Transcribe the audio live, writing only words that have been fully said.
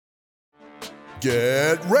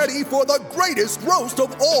Get ready for the greatest roast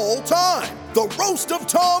of all time, the Roast of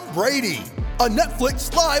Tom Brady, a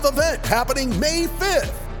Netflix live event happening May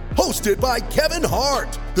 5th. Hosted by Kevin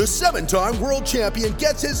Hart, the 7-time world champion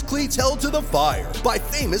gets his cleats held to the fire by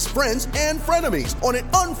famous friends and frenemies on an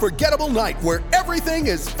unforgettable night where everything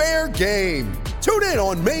is fair game. Tune in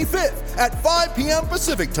on May 5th at 5 p.m.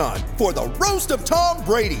 Pacific time for the Roast of Tom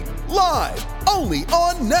Brady, live only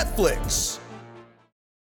on Netflix.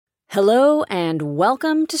 Hello and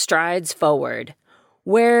welcome to Strides Forward,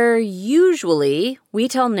 where usually we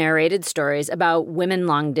tell narrated stories about women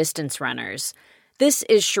long-distance runners. This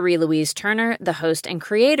is Cherie Louise Turner, the host and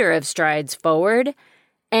creator of Strides Forward,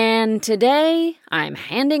 and today I'm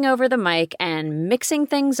handing over the mic and mixing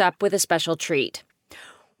things up with a special treat.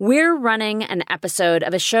 We're running an episode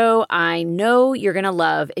of a show I know you're going to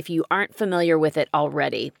love if you aren't familiar with it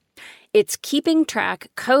already. It's Keeping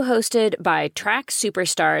Track, co-hosted by track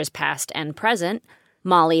superstars past and present,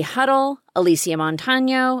 Molly Huddle, Alicia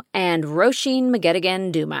Montano, and Roisin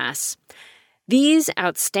McGettigan Dumas. These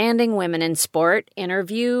outstanding women in sport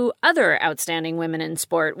interview other outstanding women in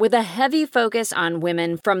sport with a heavy focus on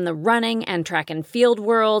women from the running and track and field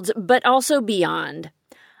worlds, but also beyond.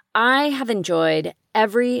 I have enjoyed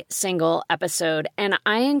every single episode, and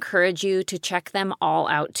I encourage you to check them all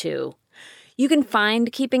out too. You can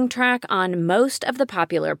find Keeping Track on most of the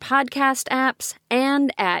popular podcast apps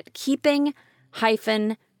and at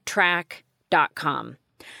keeping-track.com.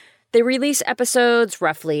 They release episodes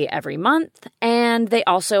roughly every month, and they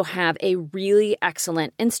also have a really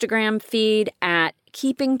excellent Instagram feed at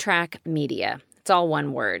Keeping Track Media. It's all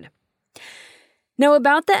one word. Now,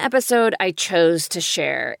 about the episode I chose to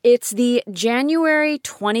share, it's the January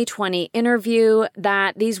 2020 interview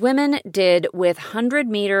that these women did with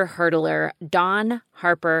 100-meter hurdler Dawn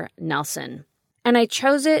Harper Nelson. And I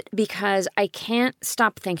chose it because I can't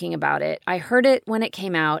stop thinking about it. I heard it when it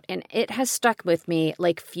came out, and it has stuck with me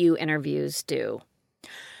like few interviews do.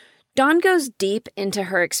 Dawn goes deep into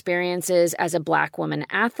her experiences as a Black woman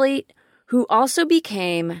athlete, who also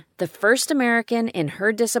became the first American in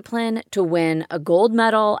her discipline to win a gold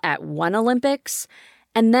medal at one Olympics,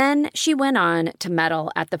 and then she went on to medal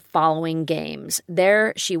at the following games.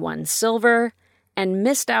 There she won silver and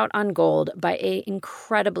missed out on gold by an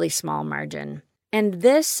incredibly small margin. And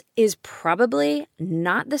this is probably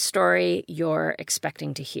not the story you're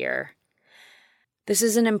expecting to hear. This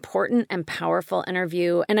is an important and powerful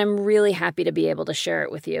interview, and I'm really happy to be able to share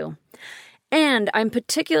it with you. And I'm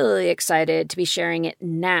particularly excited to be sharing it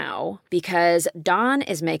now because Dawn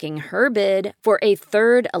is making her bid for a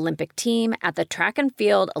third Olympic team at the Track and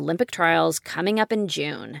Field Olympic Trials coming up in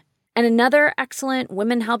June. And another excellent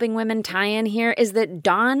Women Helping Women tie-in here is that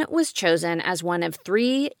Dawn was chosen as one of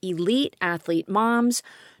 3 elite athlete moms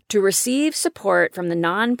to receive support from the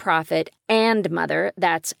nonprofit And Mother,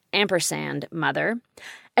 that's ampersand Mother,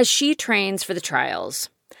 as she trains for the trials.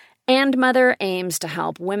 And Mother aims to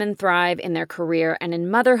help women thrive in their career and in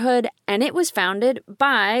motherhood, and it was founded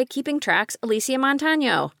by Keeping Track's Alicia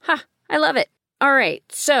Montano. Ha! I love it. All right,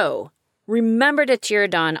 so remember to cheer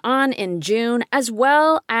Dawn on in June, as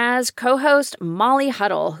well as co-host Molly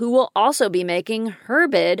Huddle, who will also be making her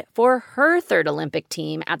bid for her third Olympic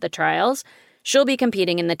team at the trials. She'll be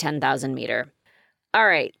competing in the 10,000 meter. All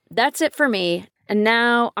right, that's it for me. And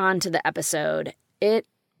now on to the episode.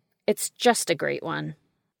 It's just a great one.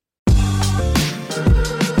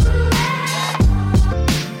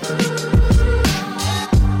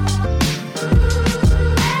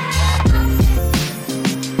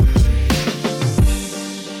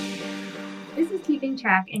 Keeping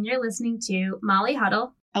Track, and you're listening to Molly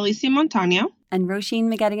Huddle, Alicia Montano, and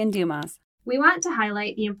Roisin McGettigan Dumas. We want to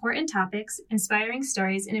highlight the important topics, inspiring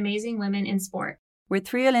stories, and amazing women in sport. We're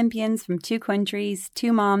 3 Olympians from 2 countries,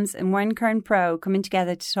 2 moms, and 1 current pro coming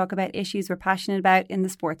together to talk about issues we're passionate about in the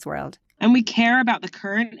sports world. And we care about the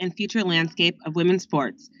current and future landscape of women's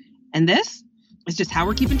sports. And this is just how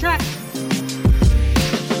we're keeping track.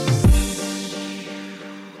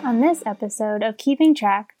 On this episode of Keeping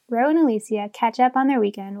Track, Ro and Alicia catch up on their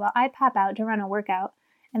weekend while I pop out to run a workout,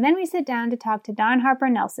 and then we sit down to talk to Dawn Harper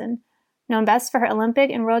Nelson, known best for her Olympic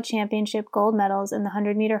and World Championship gold medals in the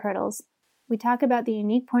 100-meter hurdles. We talk about the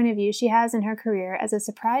unique point of view she has in her career as a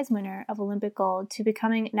surprise winner of Olympic gold to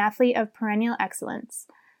becoming an athlete of perennial excellence,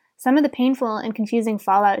 some of the painful and confusing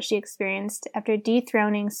fallout she experienced after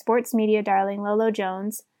dethroning sports media darling Lolo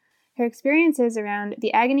Jones, her experiences around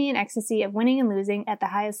the agony and ecstasy of winning and losing at the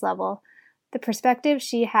highest level, the perspective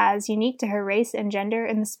she has unique to her race and gender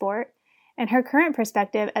in the sport, and her current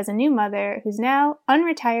perspective as a new mother who's now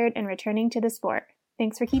unretired and returning to the sport.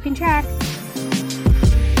 Thanks for keeping track.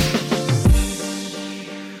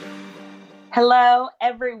 Hello,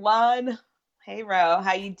 everyone. Hey, Ro,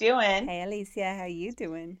 how you doing? Hey, Alicia, how you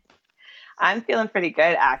doing? I'm feeling pretty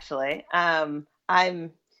good, actually. I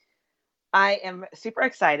am super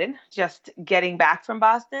excited. Just getting back from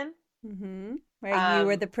Boston. Mm-hmm. Where you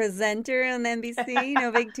were the presenter on NBC,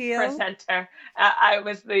 no big deal. Presenter. I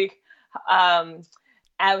was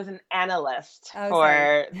an analyst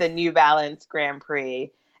for the New Balance Grand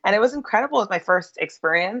Prix, and it was incredible. It was my first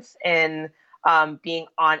experience in being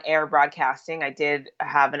on air broadcasting. I did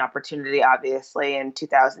have an opportunity, obviously, in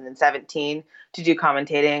 2017 to do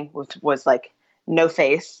commentating, which was like no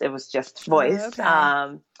face. It was just voice. Okay.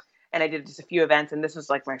 And I did just a few events, and this was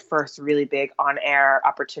like my first really big on air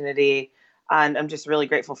opportunity. And I'm just really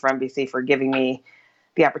grateful for NBC for giving me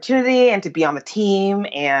the opportunity and to be on the team.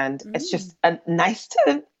 And it's just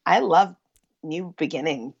I love new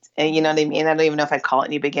beginnings. And you know what I mean? I don't even know if I'd call it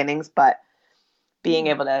new beginnings, but being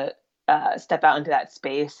able to step out into that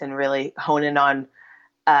space and really hone in on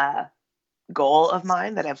a goal of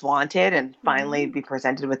mine that I've wanted and finally be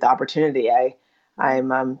presented with the opportunity.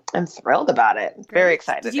 I'm thrilled about it. Great. Very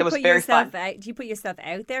excited. It was very fun. Do you put yourself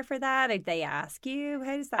out there for that? Did they ask you?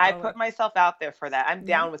 How does that I put myself out there for that. I'm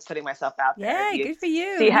down with putting myself out there. Yeah, good for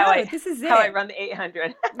you. See how this is how it. I run the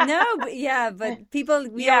 800. No, but people,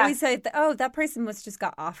 we always say, that person must just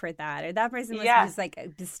got offered that, or that person must have just like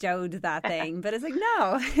bestowed that thing. But it's like,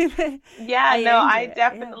 no. I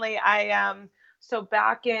definitely, so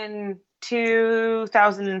back in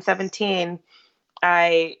 2017,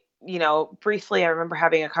 briefly, I remember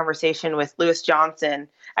having a conversation with Lewis Johnson.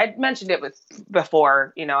 I'd mentioned it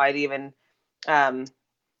before, I'd even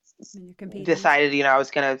decided, I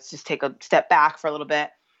was going to just take a step back for a little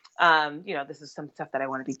bit. This is some stuff that I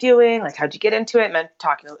want to be doing. Like, how'd you get into it? Meant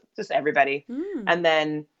talking to just everybody. And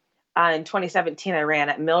then in 2017, I ran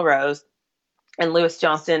at Millrose, and Lewis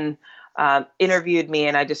Johnson interviewed me.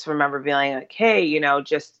 And I just remember being like, hey,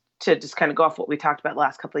 just to kind of go off what we talked about the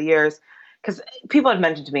last couple of years. Because people had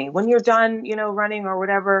mentioned to me, when you're done, running or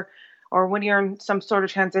whatever, or when you're in some sort of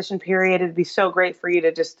transition period, it'd be so great for you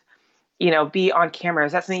to just, be on camera.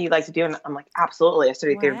 Is that something you'd like to do? And I'm like, absolutely. I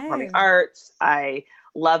studied theater and performing arts. I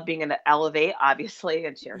love being able to elevate, obviously,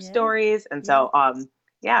 and share stories. And so,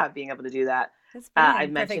 being able to do that. I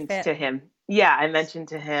mentioned to him,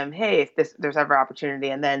 hey, if there's ever opportunity.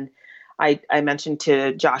 And then I mentioned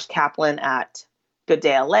to Josh Kaplan at Good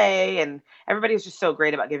Day LA, and everybody was just so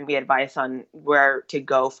great about giving me advice on where to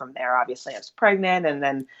go from there. Obviously, I was pregnant, and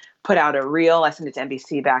then put out a reel. I sent it to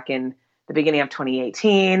NBC back in the beginning of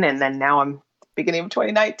 2018, and then now I'm beginning of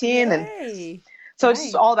 2019. Yay. And so it's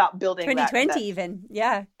just all about building 2020 even.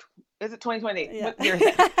 Yeah. Is it 2020? Yeah. What year is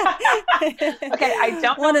it? Okay, I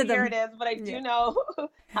don't know what year it is, but I do know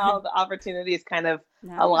how the opportunities kind of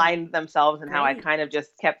aligned themselves, and how I kind of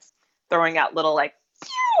just kept throwing out little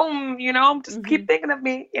just keep thinking of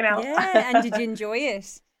me, Yeah, and did you enjoy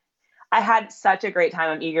it? I had such a great time.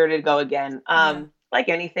 I'm eager to go again. Like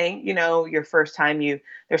anything, your first time,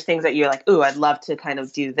 there's things that you're like, ooh, I'd love to kind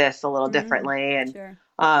of do this a little differently. And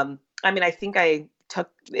I think I took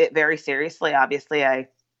it very seriously. Obviously, I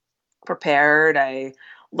prepared. I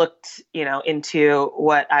looked, into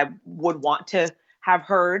what I would want to have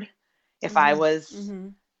heard if I was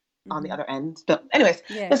on the other end. But anyways,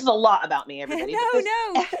 this is a lot about me, everybody. No.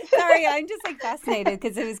 Sorry, I'm just like fascinated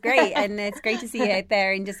because it was great. And it's great to see you out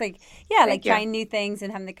there and just trying new things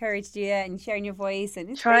and having the courage to do it and sharing your voice.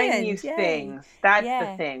 And it's trying new things. That's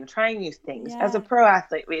the thing. Trying new things. As a pro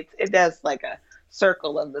athlete, it does like a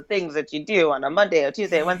circle of the things that you do on a Monday or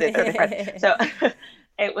Tuesday, Wednesday, Thursday, Friday. So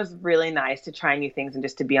it was really nice to try new things and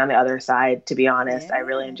just to be on the other side. To be honest, I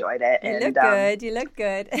really enjoyed it. You look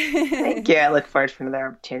good. Thank you. I look forward to another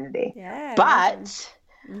opportunity. Yeah. But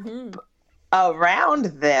around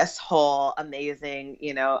this whole amazing,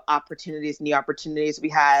 new opportunities, we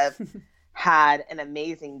have had an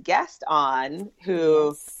amazing guest on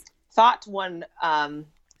who thought one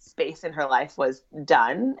space in her life was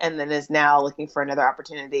done, and then is now looking for another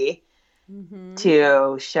opportunity.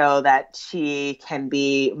 To show that she can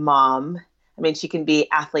be mom. I mean, she can be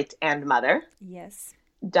athlete and mother. Yes.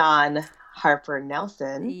 Dawn Harper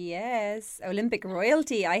Nelson. Yes. Olympic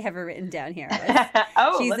royalty, I have her written down here.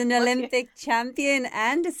 She's an Olympic champion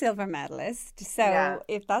and a silver medalist. So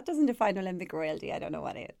if that doesn't define Olympic royalty, I don't know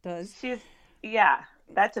what it does.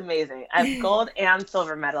 That's amazing. I'm gold and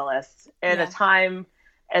silver medalist in a time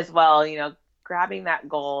as well, grabbing that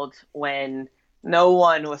gold when no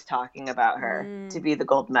one was talking about her to be the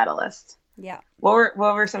gold medalist. Yeah. What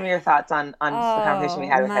were some of your thoughts on the conversation we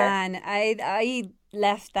had with her? I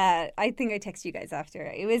left that. I think I texted you guys after.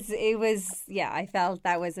 It was yeah, I felt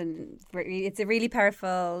that was it's a really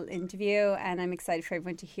powerful interview, and I'm excited for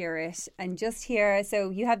everyone to hear it and just hear. So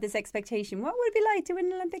you have this expectation, what would it be like to win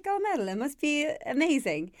an Olympic gold medal? It must be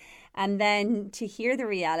amazing. And then to hear the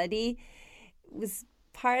reality was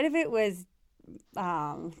part of it was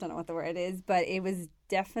I don't know what the word is, but it was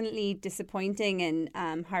definitely disappointing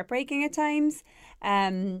and heartbreaking at times.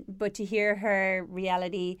 But to hear her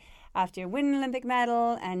reality after winning an Olympic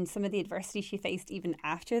medal and some of the adversity she faced even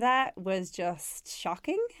after that was just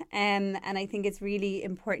shocking. And I think it's really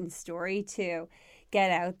important story to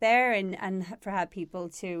get out there and for people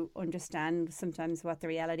to understand sometimes what the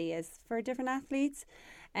reality is for different athletes.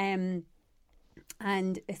 And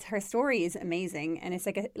her story is amazing, and it's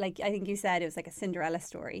like I think you said, it was like a Cinderella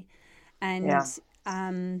story, and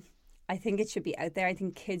I think it should be out there. I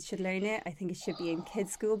think kids should learn it. I think it should be in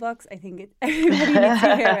kids' school books. I think everybody needs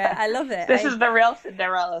to hear it. I love it. This is the real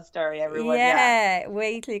Cinderella story, everyone. Yeah,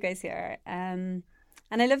 wait till you guys hear her. And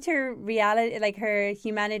I loved her reality, like her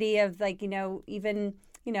humanity of like, even,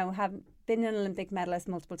 have been an Olympic medalist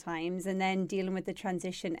multiple times and then dealing with the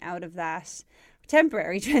transition out of that,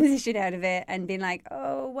 temporary transition out of it, and being like,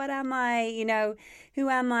 oh, what am I? Who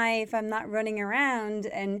am I if I'm not running around?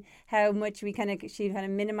 And how much she kind of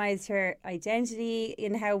minimized her identity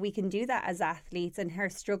and how we can do that as athletes, and her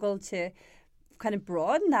struggle to kind of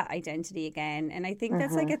broaden that identity again. And I think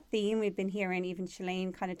that's like a theme we've been hearing. Even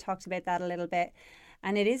Shalane kind of talked about that a little bit.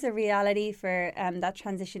 And it is a reality for that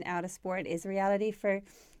transition out of sport is a reality for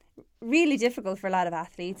really difficult for a lot of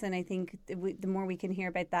athletes. And I think the more we can hear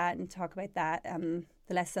about that and talk about that,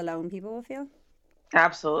 the less alone people will feel.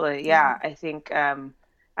 Absolutely. Yeah. I think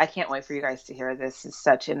I can't wait for you guys to hear this. It's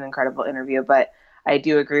such an incredible interview, but I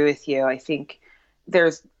do agree with you. I think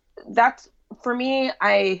that's for me,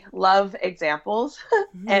 I love examples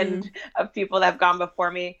and of people that have gone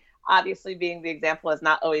before me. Obviously being the example is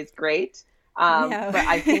not always great. But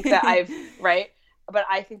I think that But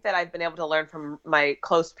I think that I've been able to learn from my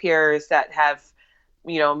close peers that have,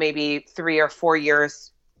 maybe 3 or 4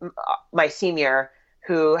 years, my senior,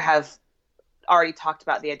 who have already talked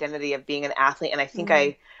about the identity of being an athlete. And I think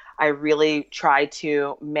I really try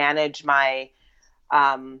to manage my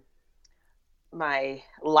my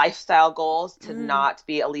lifestyle goals to not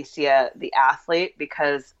be Alicia the athlete,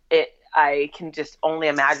 because I can just only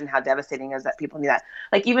imagine how devastating it is that people need that.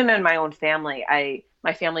 Like even in my own family,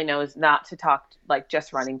 my family knows not to talk like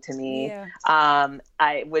just running to me. Yeah.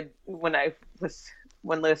 I would when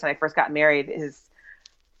Lewis and I first got married, his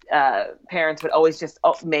parents would always just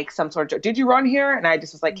make some sort of joke. Did you run here? And I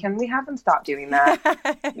just was like, can we have them stop doing that?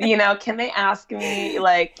 Can they ask me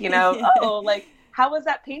how was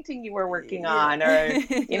that painting you were working on? Or,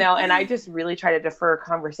 and I just really try to defer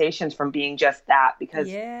conversations from being just that, because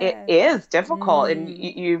it is difficult and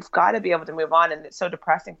you've got to be able to move on. And it's so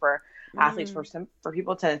depressing for athletes, for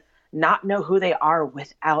people to not know who they are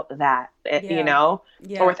without that, or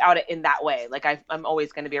without it in that way. Like I'm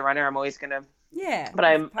always going to be a runner. I'm always going to,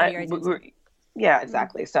 but yeah,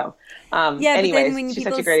 exactly. So, anyways, but then when she's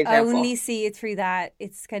such a great example. Only see it through that,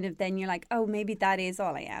 it's kind of then you're like, oh, maybe that is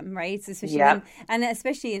all I am, right? So especially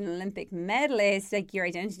especially an Olympic medalist, like your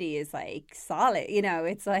identity is like solid.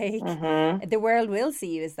 It's like the world will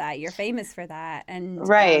see you as that. You're famous for that, and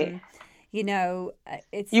right.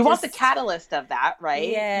 It's you want the catalyst of that, right?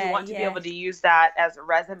 Yeah, you want to be able to use that as a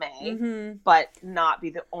resume, but not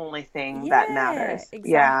be the only thing that matters.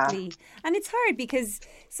 Exactly. Yeah. And it's hard because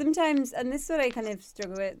sometimes, and this is what I kind of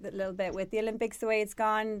struggle with a little bit with the Olympics, the way it's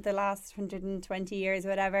gone the last 120 years,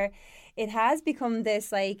 whatever. It has become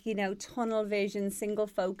this tunnel vision, single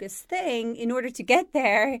focus thing. In order to get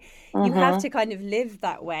there, you have to kind of live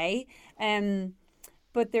that way.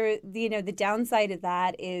 But the downside of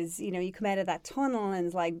that is, you come out of that tunnel and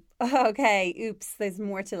it's like, oh, okay, oops, there's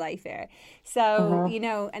more to life here. So,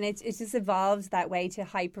 and it just evolves that way to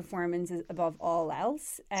high performance above all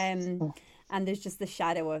else. And there's just the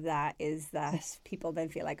shadow of that is that people then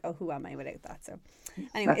feel like, oh, who am I without that? So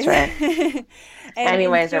anyway. That's right.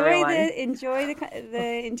 Anyways, everyone. Enjoy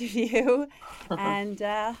the interview. And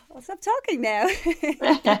I'll stop talking now.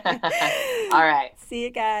 All right. See you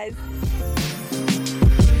guys.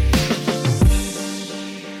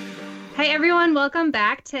 Hi, everyone. Welcome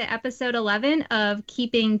back to episode 11 of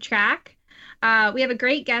Keeping Track. We have a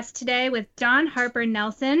great guest today with Dawn Harper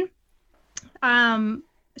Nelson.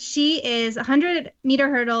 She is a 100-meter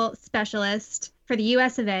hurdle specialist for the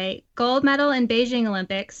US of A, gold medal in Beijing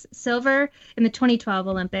Olympics, silver in the 2012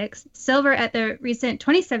 Olympics, silver at the recent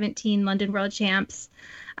 2017 London World Champs.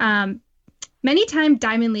 many-time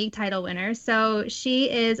Diamond League title winner. So she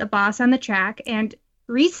is a boss on the track and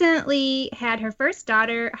recently had her first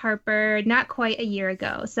daughter, Harper, not quite a year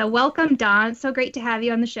ago. So welcome, Dawn. So great to have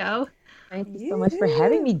you on the show. Thank you so much for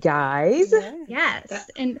having me, guys. Yes.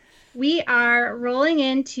 And we are rolling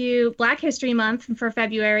into Black History Month for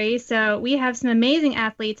February. So we have some amazing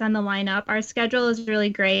athletes on the lineup. Our schedule is really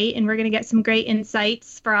great, and we're going to get some great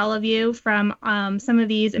insights for all of you from some of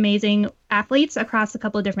these amazing athletes across a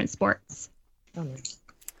couple of different sports.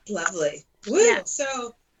 Lovely. Woo. Yeah.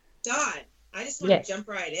 So, Dawn, I just want to jump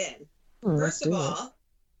right in. First of all,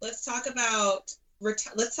 let's talk about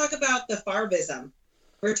the Farbism.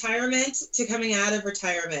 Retirement to coming out of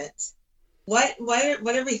retirement. What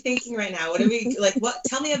are we thinking right now? What are we like?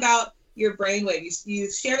 Tell me about your brainwave.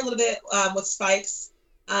 You shared a little bit with Spikes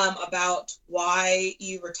about why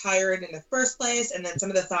you retired in the first place, and then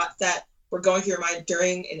some of the thoughts that were going through your mind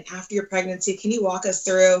during and after your pregnancy. Can you walk us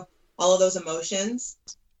through all of those emotions?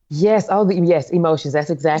 Yes, emotions.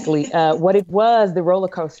 That's exactly what it was, the roller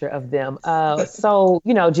coaster of them. So,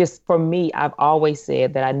 just for me, I've always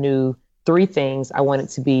said that I knew 3 things. I wanted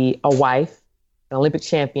to be a wife, an Olympic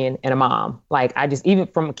champion, and a mom. Like, even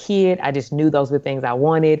from a kid, I just knew those were things I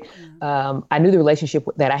wanted. I knew the relationship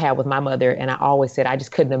that I had with my mother, and I always said I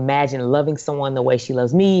just couldn't imagine loving someone the way she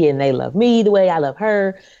loves me, and they love me the way I love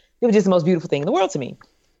her. It was just the most beautiful thing in the world to me.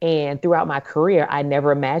 And throughout my career, I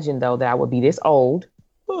never imagined, though, that I would be this old,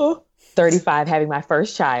 35, having my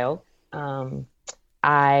first child.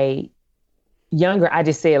 I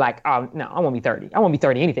just said like, oh, no, I won't be 30. I won't be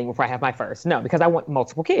 30 anything before I have my first. No, because I want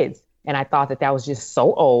multiple kids. And I thought that was just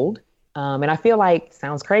so old. And I feel like,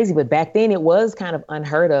 sounds crazy, but back then it was kind of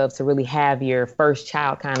unheard of to really have your first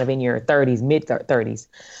child kind of in your 30s, mid 30s.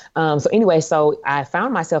 So I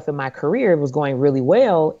found myself in my career, it was going really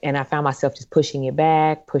well. And I found myself just pushing it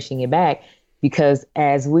back. Because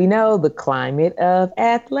as we know, the climate of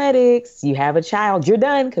athletics, you have a child, you're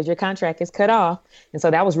done because your contract is cut off. And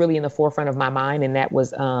so that was really in the forefront of my mind. And that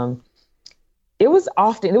was, it was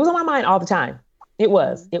on my mind all the time. It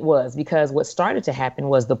was because what started to happen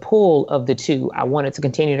was the pull of the two. I wanted to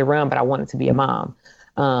continue to run, but I wanted to be a mom.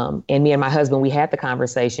 And me and my husband, we had the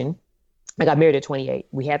conversation. I got married at 28.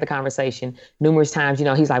 We had the conversation numerous times.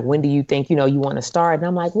 He's like, when do you think, you want to start? And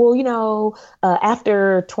I'm like, well,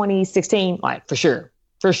 after 2016, like for sure.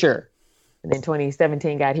 And then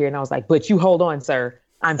 2017 got here and I was like, but you hold on, sir.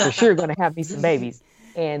 I'm for sure going to have me some babies.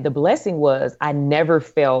 And the blessing was I never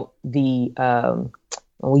felt the,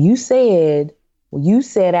 you said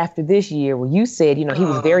after this year, he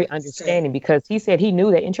was very understanding because he said he knew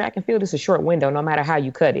that in track and field, it's a short window, no matter how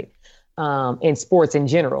you cut it. In sports in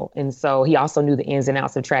general. And so he also knew the ins and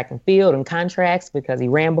outs of track and field and contracts because he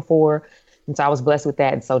ran before. And so I was blessed with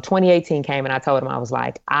that. And so 2018 came and I told him, I was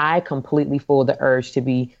like, I completely feel the urge to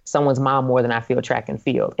be someone's mom more than I feel track and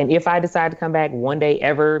field. And if I decide to come back one day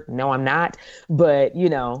ever, no, I'm not. But,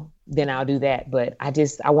 then I'll do that. But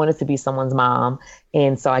I wanted to be someone's mom.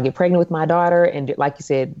 And so I get pregnant with my daughter. And like you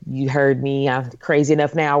said, you heard me, I'm crazy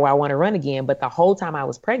enough now where I want to run again. But the whole time I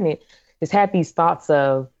was pregnant, just had these thoughts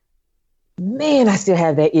of, man, I still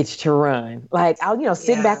have that itch to run. Like I'll,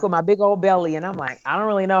 sit back with my big old belly and I'm like, I don't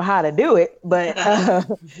really know how to do it. But, and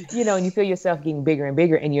you feel yourself getting bigger and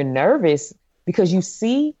bigger and you're nervous because you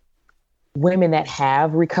see women that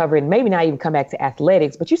have recovered and maybe not even come back to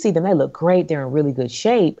athletics, but you see them, they look great. They're in really good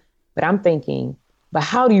shape. But I'm thinking, but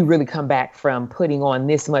how do you really come back from putting on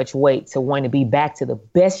this much weight to want to be back to the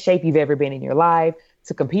best shape you've ever been in your life,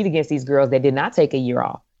 to compete against these girls that did not take a year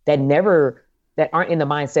off, that aren't in the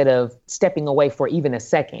mindset of stepping away for even a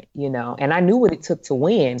second, and I knew what it took to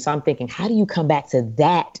win. So I'm thinking, how do you come back to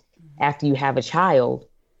that after you have a child?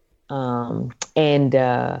 I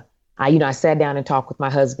sat down and talked with my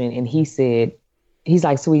husband and he's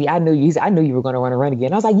like, sweetie, I knew you were going to run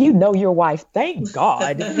again. I was like, your wife, thank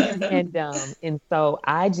God. And so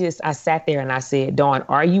I sat there and I said, Dawn,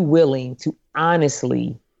 are you willing to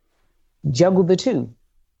honestly juggle the two?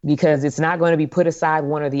 Because it's not going to be put aside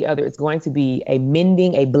one or the other. It's going to be a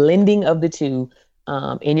blending of the two.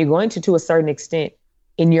 And you're going to a certain extent,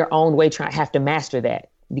 in your own way, have to master that.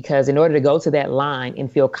 Because in order to go to that line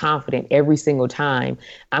and feel confident every single time,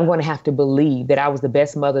 I'm going to have to believe that I was the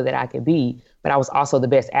best mother that I could be, but I was also the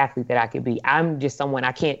best athlete that I could be. I'm just someone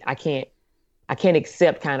I can't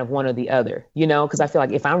accept kind of one or the other, because I feel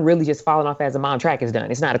like if I'm really just falling off as a mom, track is done.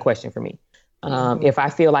 It's not a question for me. If I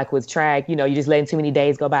feel like with track, you're just letting too many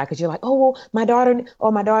days go by because you're like, oh, well, my daughter,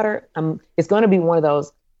 it's going to be one of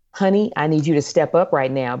those, honey, I need you to step up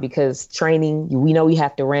right now because training, we know we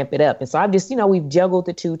have to ramp it up. And so I've just, we've juggled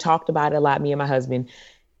the two, talked about it a lot, me and my husband.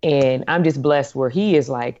 And I'm just blessed where he is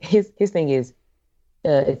like, his thing is,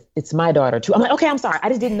 it's my daughter too. I'm like, okay, I'm sorry. I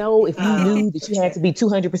just didn't know if you knew that you had to be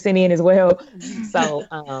 200% in as well.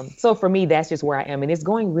 So for me, that's just where I am. And it's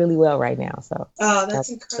going really well right now. So that's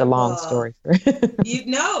incredible. It's a long story.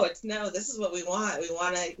 This is what we want. We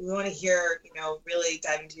want to hear, really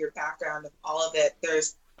dive into your background of all of it.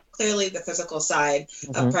 There's clearly the physical side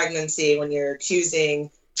of pregnancy when you're choosing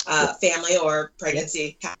family, or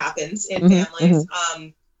pregnancy happens in families.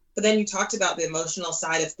 But then you talked about the emotional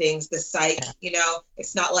side of things, the psych,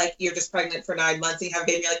 it's not like you're just pregnant for 9 months and you have a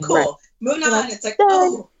baby, you're like, cool, moving on. It's like,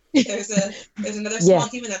 there's another small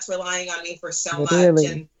human that's relying on me for so much.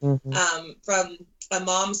 And from a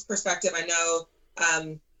mom's perspective, I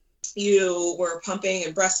know you were pumping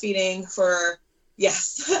and breastfeeding for,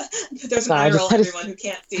 there's an eye roll, everyone who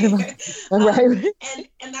can't see.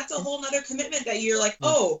 And that's a whole nother commitment that you're like,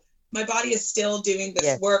 my body is still doing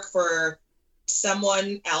this work for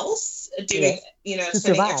someone else, doing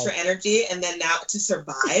spending extra energy, and then now to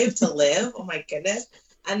survive, to live, oh my goodness.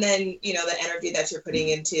 And then the energy that you're putting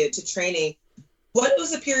into training. What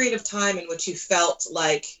was a period of time in which you felt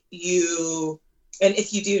like you, and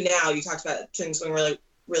if you do now, you talked about things going really,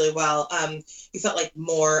 really well, you felt like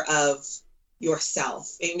more of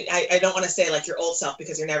yourself? I don't want to say like your old self,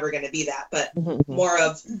 because you're never going to be that, but more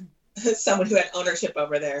of someone who had ownership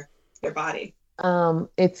over their body.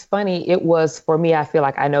 It's funny. It was, for me, I feel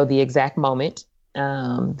like I know the exact moment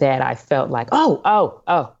that I felt like,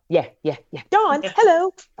 yeah. Dawn,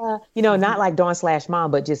 hello. Not like Dawn/mom,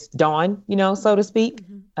 but just Dawn, so to speak,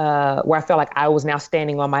 where I felt like I was now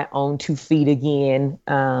standing on my own 2 feet again,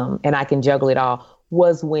 and I can juggle it all,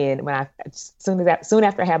 was when soon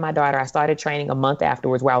after I had my daughter, I started training a month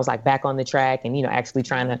afterwards, where I was like back on the track and, actually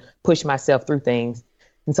trying to push myself through things.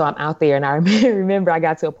 And so I'm out there, and I remember I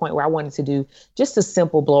got to a point where I wanted to do just a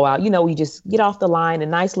simple blowout. You just get off the line, a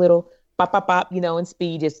nice little bop, bop, bop, and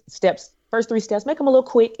speed, just steps, first 3 steps, make them a little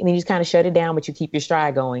quick, and then you just kind of shut it down, but you keep your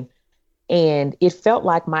stride going. And it felt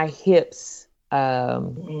like my hips,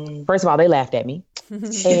 first of all, they laughed at me,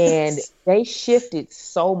 and they shifted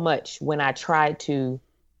so much when I tried to,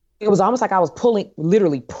 it was almost like I was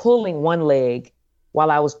literally pulling one leg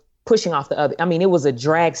while I was pushing off the other. I mean, it was a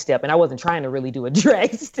drag step, and I wasn't trying to really do a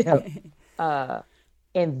drag step.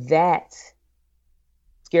 And that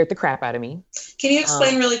scared the crap out of me. Can you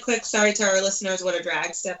explain really quick, sorry, to our listeners, what a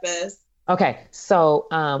drag step is? Okay. So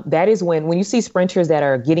that is when you see sprinters that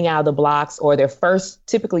are getting out of the blocks, or their first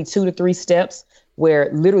typically 2 to 3 steps,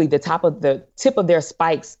 where literally the tip of their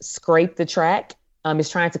spikes scrape the track, is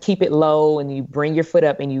trying to keep it low, and you bring your foot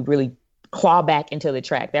up and you really claw back into the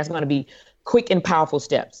track. That's going to be quick and powerful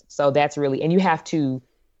steps. So that's really, and you have to,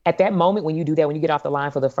 at that moment when you do that, when you get off the line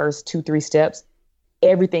for the first 2-3 steps,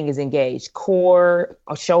 everything is engaged. Core,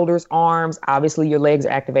 shoulders, arms, obviously your legs are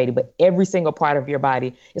activated, but every single part of your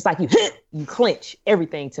body, it's like you clench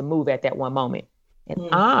everything to move at that one moment. And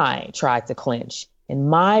I tried to clench, and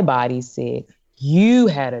my body said, you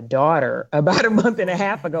had a daughter about a month and a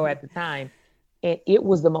half ago at the time. And it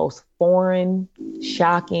was the most foreign,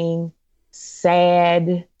 shocking,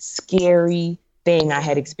 sad, scary thing I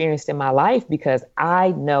had experienced in my life, because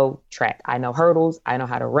I know track. I know hurdles. I know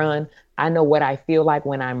how to run. I know what I feel like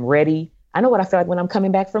when I'm ready. I know what I feel like when I'm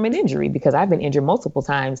coming back from an injury, because I've been injured multiple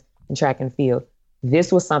times in track and field.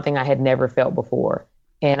 This was something I had never felt before.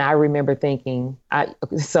 And I remember thinking,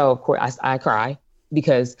 so of course I cry,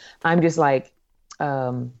 because I'm just like,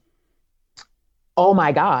 oh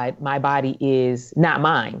my God, my body is not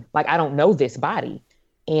mine. Like, I don't know this body.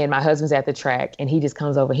 And my husband's at the track, and he just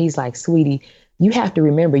comes over. He's like, sweetie, you have to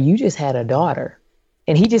remember, you just had a daughter.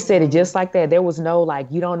 And he just said it just like that. There was no like,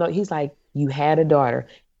 you don't know. He's like, you had a daughter.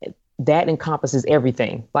 That encompasses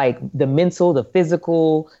everything, like the mental, the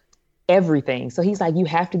physical, everything. So he's like, you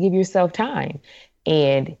have to give yourself time.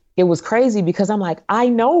 And it was crazy, because I'm like, I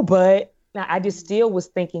know, but I just still was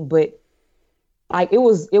thinking, but like, it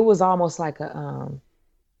was almost like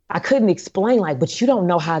I couldn't explain, like, but you don't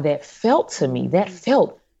know how that felt to me. That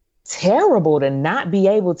felt terrible, to not be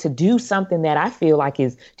able to do something that I feel like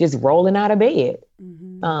is just rolling out of bed.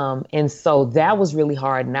 And so that was really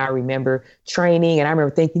hard. And I remember training, and I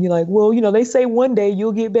remember thinking, you're like, well, they say one day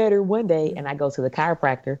you'll get better, one day. And I go to the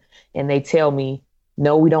chiropractor, and they tell me,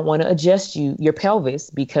 no, we don't want to adjust your pelvis,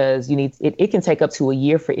 because you need, it can take up to a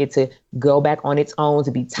year for it to go back on its own,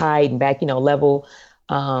 to be tight and back, level.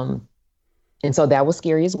 And so that was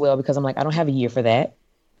scary as well, because I'm like, I don't have a year for that.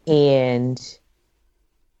 And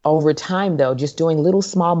over time, though, just doing little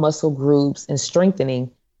small muscle groups and strengthening,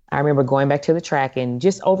 I remember going back to the track, and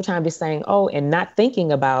just over time, just saying, and not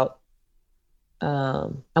thinking about,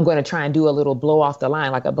 I'm going to try and do a little blow off the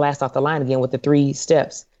line, like a blast off the line again with the 3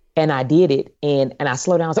 steps. And I did it, and I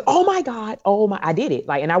slowed down. I was like, oh my God, I did it.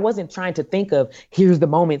 Like, and I wasn't trying to think of, here's the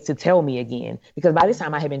moment to tell me again. Because by this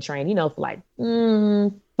time I had been trained, for like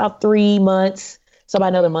about 3 months. So about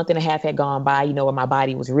another month and a half had gone by, where my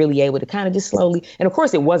body was really able to kind of just slowly. And of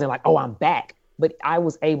course it wasn't like, oh, I'm back. But I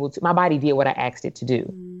was able to, my body did what I asked it to do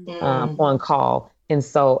on call. And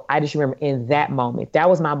so I just remember in that moment, that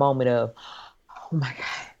was my moment of, oh my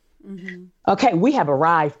God. Mm-hmm. Okay, we have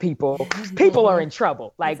arrived, people. People are in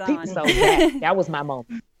trouble. Like, people, so that was my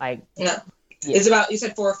moment. Like, It's about, you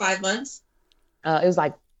said 4 or 5 months? It was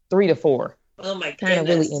like 3 to 4. Oh my goodness. Kind of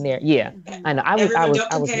really in there. Yeah. I know.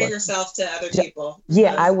 Don't compare yourself to other people.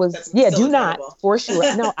 Yeah, I was. Yeah, do not, for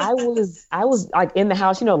sure. No, I was like in the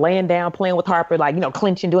house, laying down, playing with Harper, like,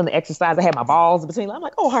 clenching, doing the exercise. I had my balls between. I'm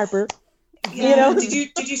like, oh, Harper. Yeah.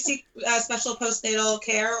 Did you seek special postnatal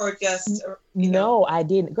care or just? No, I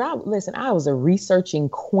didn't. Girl, listen, I was a researching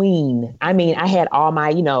queen. I mean, I had all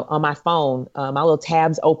my, on my phone, my little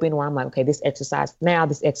tabs open where I'm like, okay, this exercise now,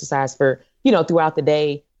 this exercise for, throughout the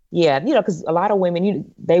day. Yeah, because a lot of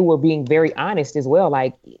women, they were being very honest as well.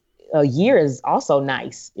 Like, a year is also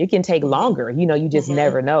nice. It can take longer. You just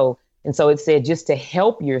never know. And so it said just to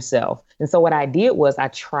help yourself. And so what I did was I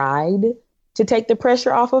tried to take the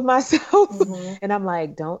pressure off of myself. And I'm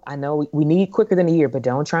like, I know we need quicker than a year, but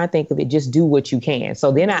don't try and think of it. Just do what you can.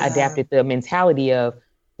 So then I adapted the mentality of,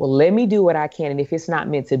 well, let me do what I can. And if it's not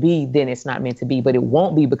meant to be, then it's not meant to be. But it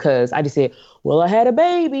won't be because I just said, well, I had a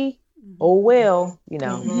baby. Oh, well,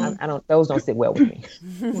 I don't, those don't sit well with me.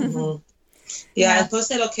 Yeah, and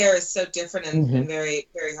postnatal care is so different and very,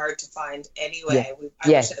 very hard to find anyway. I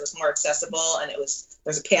wish that it was more accessible, and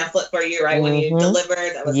there's a pamphlet for you, right? When you deliver,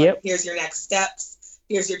 that was like, here's your next steps,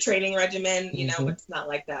 here's your training regimen, it's not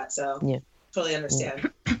like that. So totally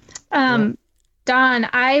understand. Dawn,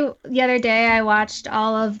 the other day I watched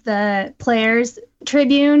all of the Players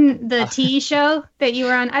Tribune, the tea show that you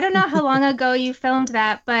were on. I don't know how long ago you filmed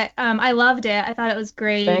that, but I loved it. I thought it was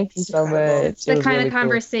great. Thank you so much. It's the kind of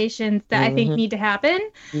conversations that I think need to happen.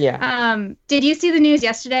 Yeah. Did you see the news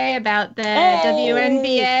yesterday about the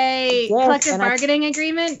WNBA collective bargaining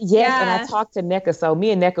agreement? Yes, and I talked to NECA. So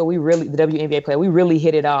me and NECA, the WNBA player, we really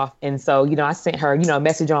hit it off. And so, I sent her, a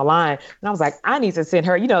message online, and I was like, I need to send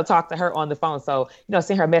her, talk to her on the phone. So,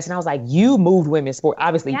 send her a message. And I was like, you moved women's sport,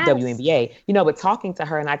 obviously WNBA, but talking to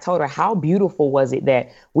her, and I told her how beautiful was it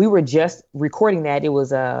that we were just recording that. It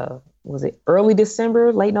was it early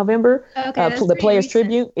December, late November? Okay, the Players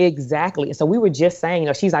Tribute. Exactly. And so we were just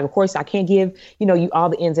saying, she's like, of course I can't give, you all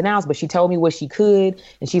the ins and outs, but she told me what she could.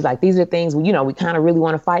 And she's like, these are things we kind of really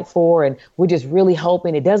want to fight for. And we're just really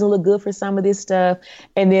hoping it doesn't look good for some of this stuff.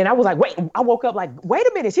 And then I was like, I woke up like, wait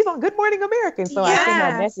a minute, she's on Good Morning America. So I sent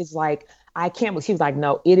her a message like, I can't believe. She was like,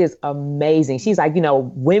 no, it is amazing. She's like,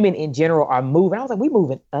 women in general are moving. I was like, we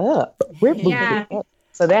moving up. We're moving up.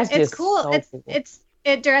 So that's just cool. So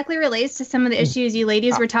it directly relates to some of the issues you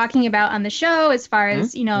ladies were talking about on the show, as far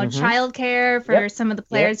as, childcare for some of the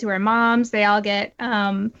players who are moms. They all get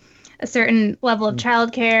a certain level of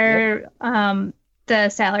childcare. The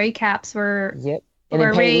salary caps were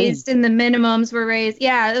raised and the minimums were raised.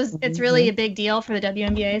 Yeah, it's really a big deal for the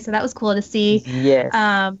WNBA. So that was cool to see. Yes.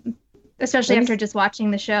 Especially after just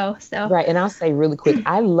watching the show. So right. And I'll say really quick,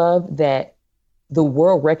 I love that the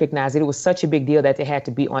world recognized it. It was such a big deal that they had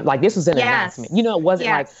to be on. Like, this was an announcement. It wasn't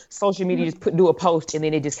like social media just do a post and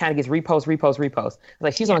then it just kind of gets repost.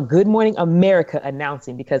 Like, she's on Good Morning America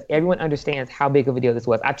announcing, because everyone understands how big of a deal this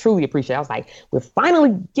was. I truly appreciate it. I was like, we're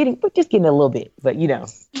just getting a little bit, but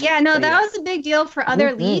Yeah, no, that was a big deal for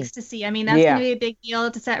other leagues to see. I mean, that's going to be a big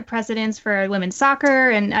deal to set precedents for women's soccer.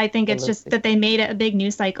 And I think it's just that they made it a big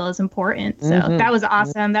news cycle is important. So that was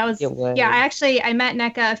awesome. That was. I met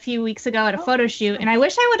NECA a few weeks ago at a photo shoot, and I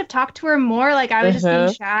wish I would have talked to her more. Like, I was just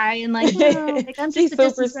being shy and like, I'm just a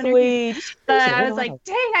distance runner. But I was like,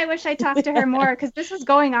 dang, I wish I talked to her more, because this was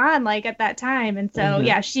going on like at that time. And so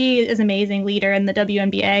she is an amazing leader in the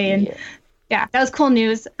WNBA, and that was cool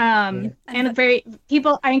news. And I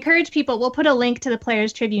encourage people. We'll put a link to the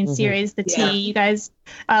Players Tribune series, the Tea. You guys,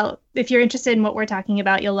 if you're interested in what we're talking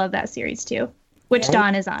about, you'll love that series too, which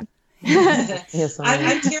Dawn is on.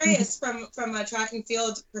 I'm curious from a track and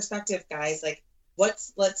field perspective, guys. Like,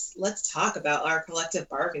 let's talk about our collective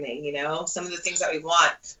bargaining. Some of the things that we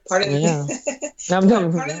want. One of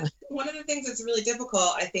the things that's really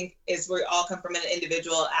difficult, I think, is we all come from an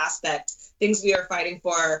individual aspect. Things we are fighting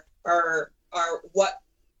for are what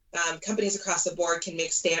companies across the board can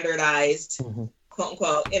make standardized, quote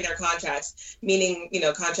unquote, in their contracts. Meaning,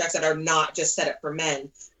 contracts that are not just set up for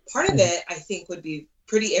men. Part of it, I think, would be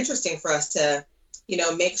pretty interesting for us to,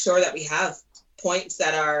 make sure that we have points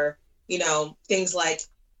that are, things like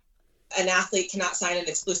an athlete cannot sign an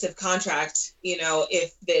exclusive contract,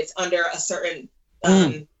 if it's under a certain,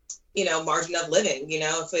 margin of living,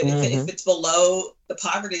 if it's below the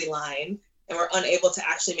poverty line and we're unable to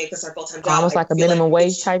actually make this our full-time job. Almost like a minimum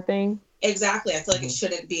wage type thing. Exactly. I feel like it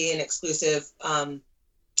shouldn't be an exclusive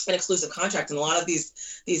contract. And a lot of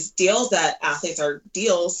these deals that athletes are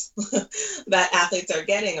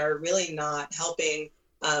getting are really not helping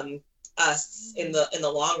us in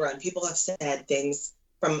the long run. People have said things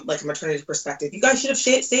from like a maternity perspective. You guys should have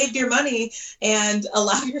saved your money and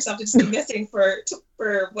allowed yourself to just be missing for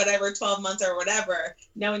whatever, 12 months or whatever,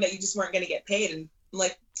 knowing that you just weren't going to get paid. And I'm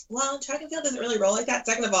like, well, track and field doesn't really roll like that.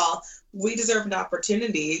 Second of all, we deserve an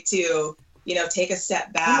opportunity to, take a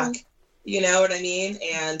step back, you know what I mean?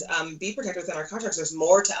 And be protected within our contracts. There's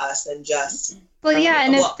more to us than just. Well, yeah,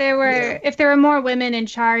 and if there were more women in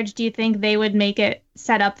charge, do you think they would make it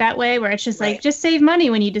set up that way, where it's just like, just save money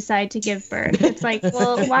when you decide to give birth? It's like,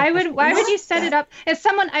 well, why would you set it up? If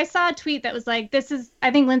I saw a tweet that was like, I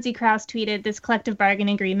think Lindsay Krause tweeted, this collective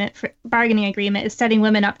bargaining agreement is setting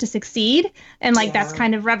women up to succeed, and like that's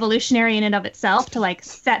kind of revolutionary in and of itself to like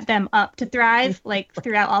set them up to thrive like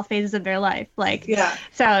throughout all phases of their life. Like,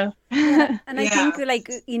 so. And I think like,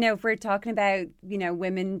 if we're talking about,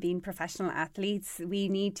 women being professional athletes, we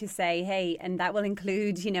need to say, hey, and that will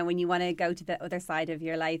include, when you want to go to the other side of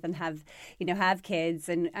your life and have kids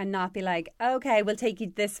and not be like, okay, we'll take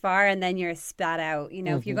you this far and then you're spat out.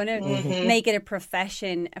 If you're going to make it a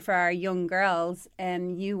profession for our young girls,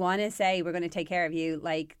 you want to say, we're going to take care of you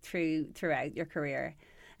like throughout your career.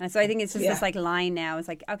 And so I think it's just this like line now. It's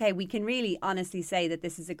like, okay, we can really honestly say that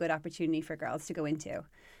this is a good opportunity for girls to go into.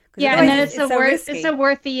 Yeah, and then it's a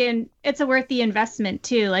worthy investment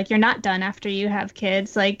too. Like, you're not done after you have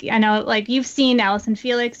kids. Like, I know, like, you've seen Allison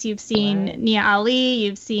Felix, you've seen Nia Ali,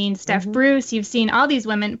 you've seen Steph Bruce, you've seen all these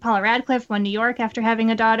women. Paula Radcliffe won New York after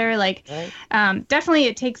having a daughter. Like, definitely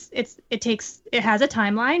it has a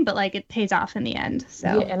timeline, but like it pays off in the end.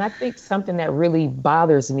 So yeah, and I think something that really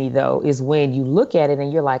bothers me though is when you look at it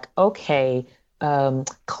and you're like, okay.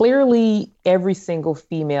 Clearly, every single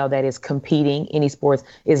female that is competing in esports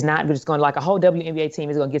is not just going to, like a whole WNBA team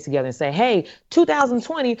is going to get together and say, hey,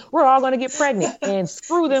 2020, we're all going to get pregnant and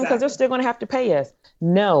screw them because they're still going to have to pay us.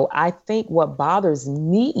 No, I think what bothers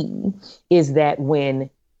me is that when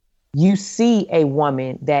you see a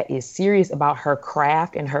woman that is serious about her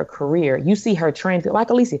craft and her career, you see her train, like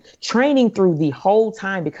Alicia, training through the whole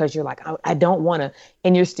time because you're like, I don't want to.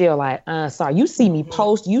 And you're still like, sorry, you see me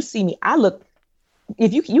post, you see me, I look.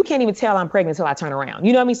 If you can't even tell I'm pregnant until I turn around,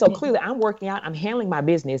 you know what I mean? So clearly I'm working out, I'm handling my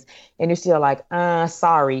business, and you're still like,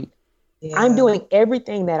 sorry. I'm doing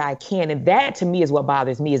everything that I can. And that to me is what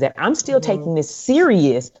bothers me, is that I'm still taking this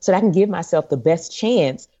serious so that I can give myself the best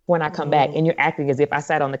chance when I come back. And you're acting as if I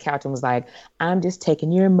sat on the couch and was like, I'm just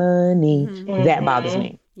taking your money. That bothers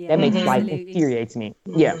me. That makes infuriates me.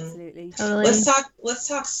 Yeah. Absolutely. Totally. Let's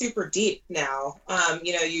talk super deep now.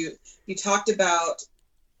 You talked about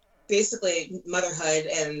basically motherhood,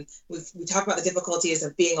 and we talk about the difficulties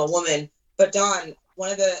of being a woman. But Dawn,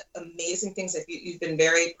 one of the amazing things that you've been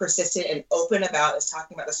very persistent and open about is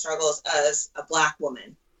talking about the struggles as a Black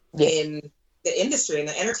woman in the industry, in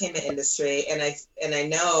the entertainment industry. And I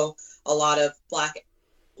know a lot of Black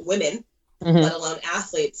women, let alone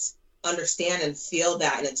athletes, understand and feel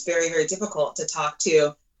that. And it's very, very difficult to talk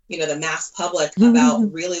to, the mass public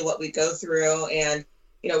about really what we go through. And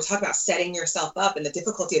talk about setting yourself up and the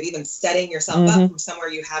difficulty of even setting yourself up from somewhere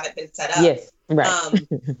you haven't been set up. Yes, right.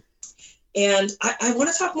 And I want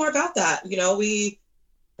to talk more about that.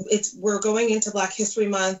 We're going into Black History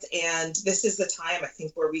Month, and this is the time, I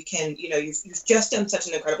think, where we can, you've just done such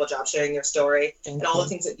an incredible job sharing your story and all the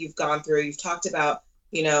things that you've gone through. You've talked about,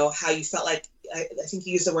 how you felt like, I think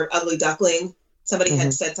you used the word ugly duckling. Somebody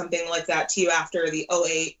had said something like that to you after the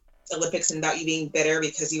 2008 Olympics, and about you being bitter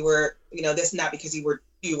because you were, this and that, because you were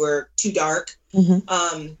too dark.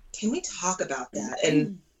 Can we talk about that?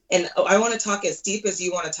 And I want to talk as deep as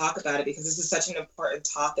you want to talk about it, because this is such an important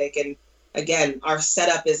topic. And again, our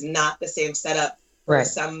setup is not the same setup for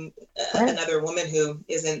another woman who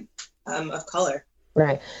isn't of color.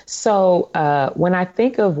 Right. So when I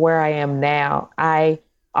think of where I am now, I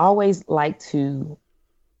always like to,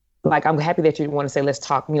 I'm happy that you want to say, let's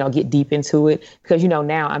talk, get deep into it, because,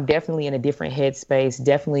 now I'm definitely in a different headspace,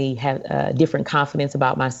 definitely have a different confidence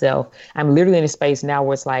about myself. I'm literally in a space now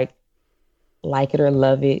where it's like it or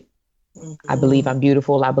love it. I believe I'm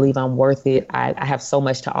beautiful. I believe I'm worth it. I have so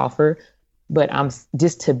much to offer, but I'm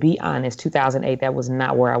just, to be honest, 2008, that was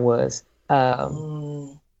not where I was.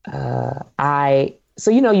 You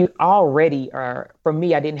already are, for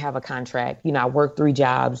me, I didn't have a contract. I worked 3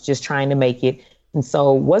 jobs just trying to make it. And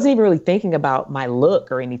so wasn't even really thinking about my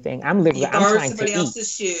look or anything. I'm trying to eat.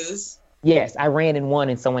 Else's shoes. Yes, I ran and won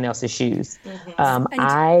in someone else's shoes. Can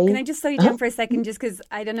I just slow you down for a second, just because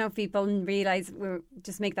I don't know if people realize,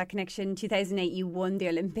 just make that connection. 2008, you won the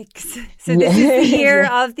Olympics. So this is the year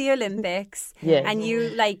of the Olympics. Yes. And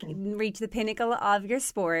you reach the pinnacle of your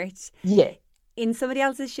sport. Yeah. In somebody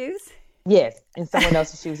else's shoes? Yes, in someone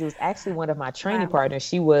else's shoes. It was actually one of my training partners.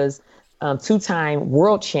 She was two-time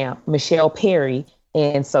world champ, Michelle Perry.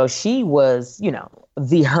 And so she was,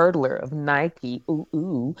 the hurdler of Nike.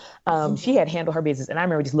 She had handled her business. And I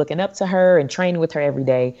remember just looking up to her and training with her every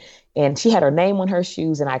day. And she had her name on her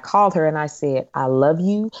shoes. And I called her and I said, I love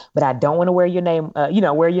you, but I don't want to wear your name,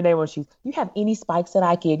 wear your name on shoes. You have any spikes that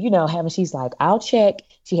I could, have? And she's like, I'll check.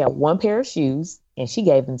 She had one pair of shoes and she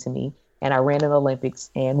gave them to me. And I ran in the Olympics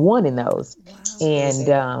and won in those. Wow.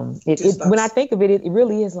 And when I think of it, it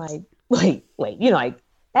really is like, wait,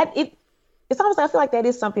 that. It's almost, I feel like that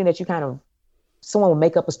is something that you kind of, someone will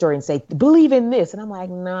make up a story and say, believe in this. And I'm like,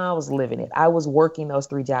 no, I was living it. I was working those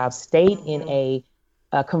 3 jobs, stayed in a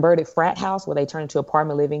converted frat house where they turned into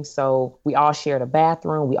apartment living. So we all shared a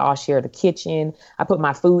bathroom. We all shared a kitchen. I put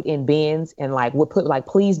my food in bins and would put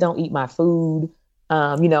please don't eat my food,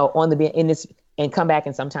 on the bin and come back.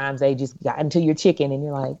 And sometimes they just got into your chicken and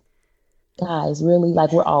you're like, guys, really?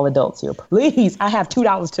 We're all adults here. Please, I have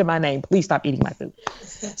 $2 to my name. Please stop eating my food.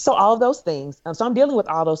 So all of those things. So I'm dealing with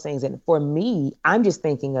all those things. And for me, I'm just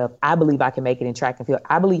thinking of, I believe I can make it in track and field.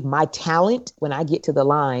 I believe my talent, when I get to the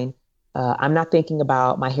line, I'm not thinking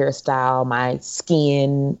about my hairstyle, my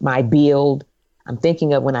skin, my build. I'm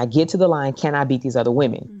thinking of when I get to the line, can I beat these other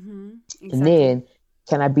women? Mm-hmm. Exactly. And then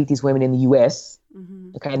can I beat these women in the US?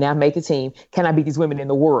 Mm-hmm. Okay, now make the team. Can I beat these women in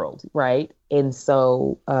the world? Right. And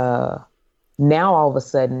so, now, all of a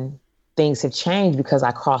sudden, things have changed because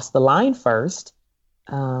I crossed the line first.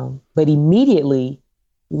 But immediately,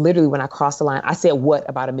 literally, when I crossed the line, I said what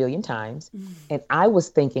about 1 million times. Mm-hmm. And I was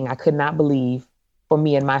thinking, I could not believe for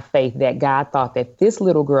me and my faith that God thought that this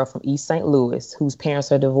little girl from East St. Louis, whose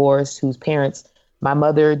parents are divorced, my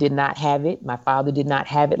mother did not have it. My father did not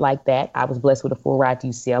have it like that. I was blessed with a full ride to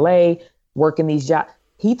UCLA, working these jobs.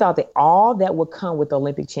 He thought that all that would come with the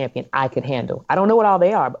Olympic champion, I could handle. I don't know what all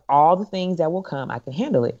they are, but all the things that will come, I can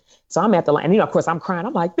handle it. So I'm at the line. And, of course, I'm crying.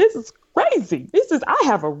 I'm like, this is crazy. I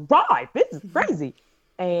have arrived. This is crazy.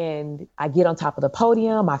 And I get on top of the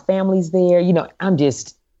podium. My family's there.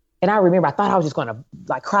 and I remember I thought I was just going to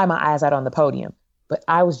cry my eyes out on the podium. But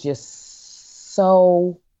I was just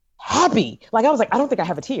so happy. I was like, I don't think I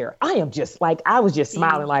have a tear. I am just I was just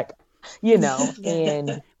smiling and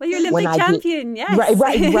well, you're Olympic champion, yes.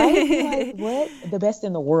 Right. What? The best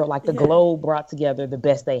in the world, the globe brought together the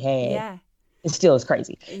best they had. Yeah. It still is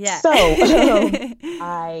crazy. Yeah. So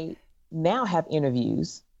I now have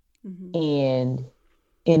interviews, and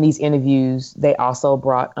in these interviews, they also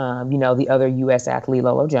brought, the other U.S. athlete,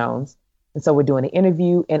 Lolo Jones. And so we're doing an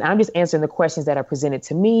interview, and I'm just answering the questions that are presented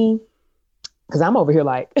to me, because I'm over here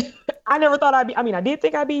I never thought I did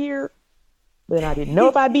think I'd be here. But then I didn't know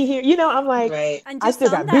if I'd be here. I'm like, right. I still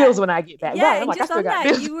got bills when I get back. Yeah, right. I'm like, just I still got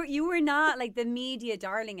bills. You were not the media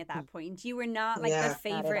darling at that point. You were not the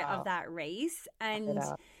favorite of that race. And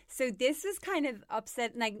so this was kind of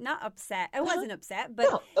upset, not upset. I wasn't upset, but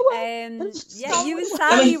no, you and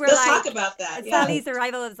Sally were let's talk about that. Sally's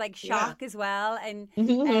arrival was shock as well.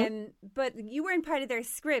 And but you weren't part of their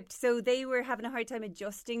script, so they were having a hard time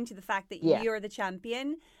adjusting to the fact that you're the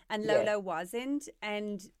champion and Lolo wasn't.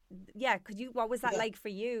 And what was that like for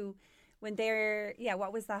you when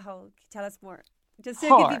what was that whole, tell us more. Just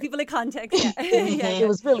to give people a context. It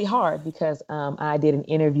was really hard because I did an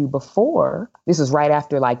interview before. This was right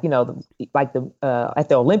after at the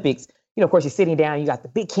Olympics. Of course, you're sitting down, you got the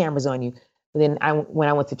big cameras on you. But then when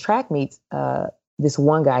I went to track meets, this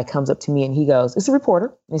one guy comes up to me and he goes, it's a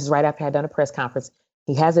reporter. This is right after I had done a press conference.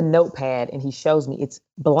 He has a notepad and he shows me it's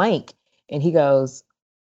blank. And he goes,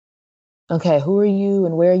 okay, who are you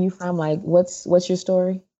and where are you from? What's your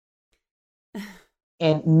story?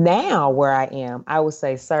 And now where I am, I would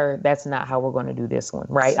say, sir, that's not how we're going to do this one,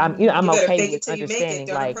 right? I'm okay with understanding.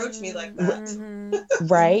 Don't approach me like that,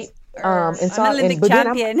 right? And so I'm an Olympic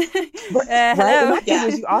champion. Right. My thing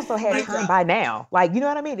is, you also had time by now, you know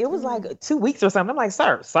what I mean? It was 2 weeks or something. I'm like,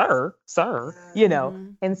 sir,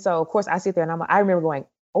 And so of course I sit there and I remember going,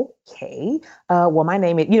 okay, well, my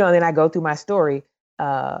name is, and then I go through my story.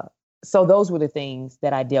 So those were the things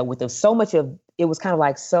that I dealt with. There was so much of it was kind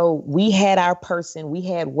of so we had our person, we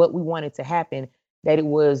had what we wanted to happen, that it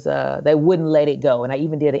was they wouldn't let it go. And I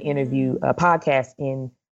even did an interview, a podcast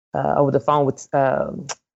over the phone with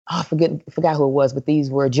I forgot who it was, but these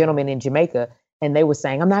were gentlemen in Jamaica, And they were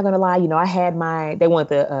saying, I'm not going to lie, I had they want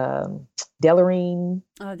the Delarine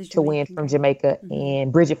to win from Jamaica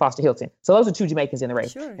and Bridget Foster Hilton. So those are 2 Jamaicans in the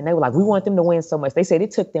race. Sure. And they were like, we want them to win so much. They said it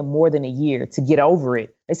took them more than a year to get over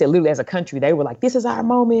it. They said literally as a country, they were like, this is our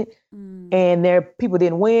moment. And their people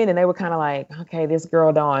didn't win. And they were kind of like, okay, this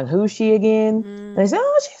girl Dawn, who's she again? And they said,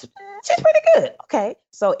 oh, she's pretty good. Okay.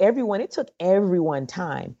 So it took everyone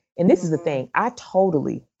time. And this is the thing, I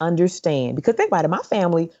totally understand, because think about it, my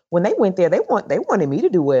family, when they went there, they wanted me to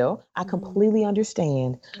do well. I completely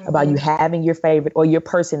understand about you having your favorite or your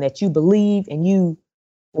person that you believe and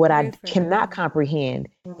what I cannot comprehend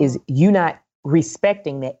is you not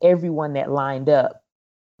respecting that everyone that lined up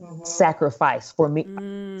sacrificed for me,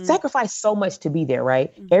 sacrificed so much to be there,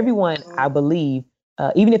 right? Everyone, I believe,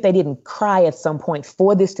 even if they didn't cry at some point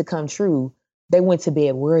for this to come true, they went to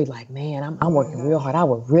bed worried, like, man, I'm working real hard. I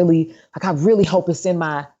really hope it's in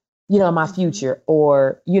my, my future,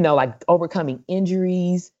 or, like overcoming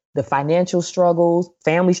injuries, the financial struggles,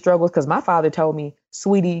 family struggles. Cause my father told me,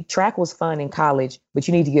 sweetie, track was fun in college, but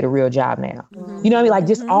you need to get a real job now. You know what I mean? Like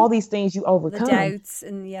just all these things you overcome. The doubts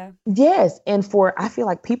and Yes. And I feel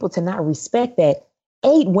like people to not respect that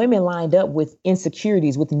 8 women lined up with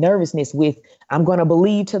insecurities, with nervousness, with I'm going to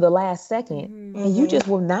believe to the last second, and you just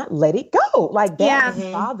will not let it go. Like that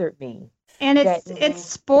bothered me. And it's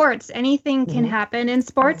sports. Anything can happen in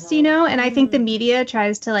sports, And I think the media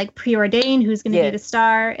tries to like preordain who's going to be the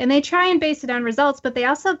star, and they try and base it on results, but they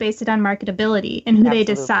also base it on marketability and who they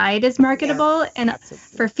decide is marketable. And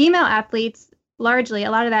for female athletes, largely, a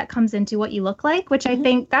lot of that comes into what you look like, which I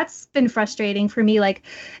think that's been frustrating for me. Like,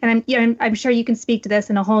 and I'm sure you can speak to this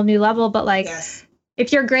in a whole new level, but like,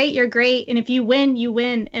 if you're great, you're great. And if you win, you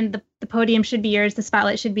win. And the podium should be yours. The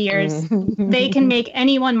spotlight should be yours. They can make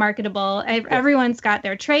anyone marketable. Everyone's got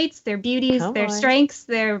their traits, their beauties, their strengths,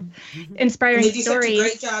 their inspiring stories. They do such a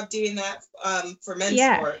great job doing that for men's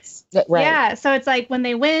sports. Right. Yeah. So it's like when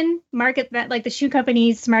they win, market that, like the shoe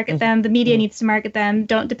companies market them, the media needs to market them.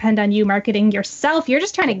 Don't depend on you marketing yourself. You're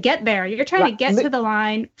just trying to get there. You're trying to get to the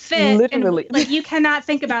line, fit. Literally. And, like you cannot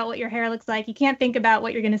think about what your hair looks like. You can't think about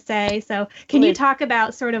what you're going to say. So can you talk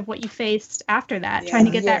about sort of what you faced after that, trying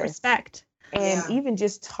to get that respect? And even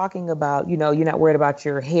just talking about, you're not worried about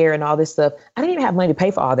your hair and all this stuff. I didn't even have money to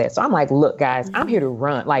pay for all that. So I'm like, look, guys, I'm here to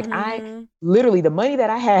run. Like I literally, the money that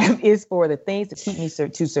I have is for the things that keep me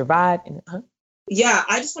to survive. And, Yeah,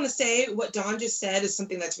 I just want to say what Dawn just said is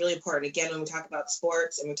something that's really important. Again, when we talk about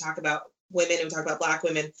sports and we talk about women and we talk about Black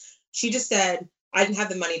women, she just said, I didn't have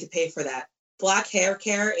the money to pay for that. Black hair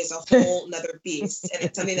care is a whole nother beast, and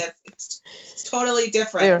it's something that's totally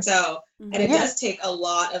different. So, and it does take a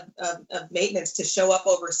lot of maintenance to show up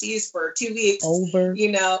overseas for 2 weeks,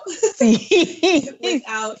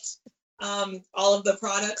 without all of the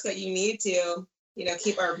products that you need to,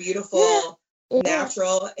 keep our beautiful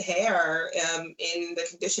natural hair in the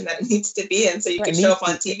condition that it needs to be in, so you can show up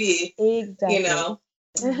on TV,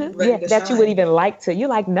 that you would even like to. You're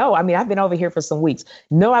like, no, I mean, I've been over here for some weeks.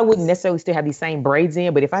 No, I wouldn't necessarily still have these same braids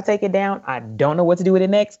in, but if I take it down, I don't know what to do with it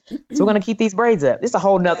next. So we're going to keep these braids up. It's a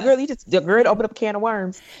whole nother, girl, you just open up a can of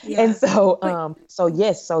worms. And so, so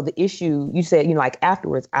the issue you said, like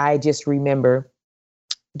afterwards, I just remember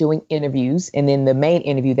doing interviews, and then the main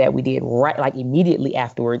interview that we did right, like immediately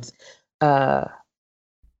afterwards,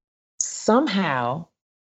 somehow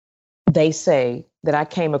they say that I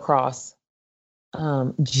came across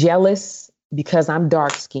jealous because I'm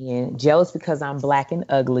dark skinned, jealous because I'm Black and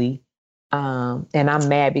ugly. And I'm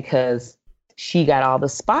mad because she got all the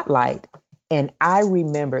spotlight. And I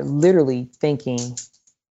remember literally thinking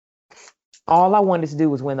all I wanted to do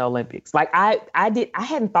was win the Olympics. Like I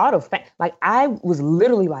hadn't thought of, like I was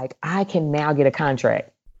literally like, I can now get a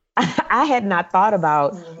contract. I had not thought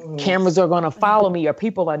about cameras are going to follow me or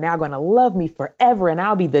people are now going to love me forever. And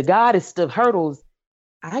I'll be the goddess of hurdles.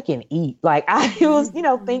 I can eat. Like I was,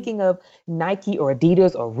 thinking of Nike or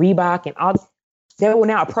Adidas or Reebok and all. They will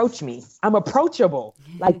now approach me. I'm approachable.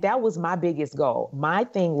 Like that was my biggest goal. My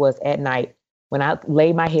thing was at night when I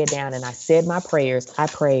laid my head down and I said my prayers, I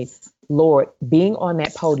prayed, Lord, being on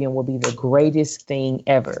that podium will be the greatest thing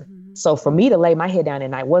ever. So for me to lay my head down at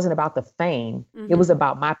night wasn't about the fame. It was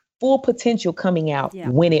about my full potential coming out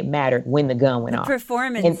when it mattered, when the gun went off.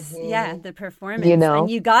 Performance. The performance. And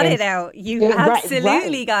you got it out. You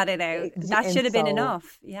absolutely got it out. That should have been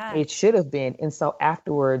enough. Yeah. It should have been. And so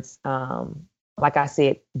afterwards, like I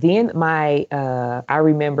said, then I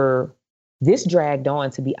remember this dragged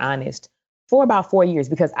on, to be honest, for about 4 years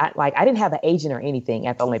because I didn't have an agent or anything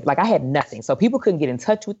at the Olympics. Like I had nothing. So people couldn't get in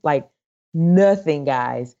touch with nothing,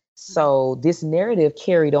 guys. So this narrative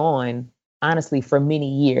carried on, honestly, for many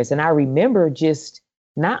years. And I remember just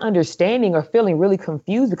not understanding or feeling really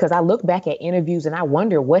confused, because I look back at interviews and I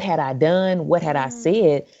wonder, what had I done? What had I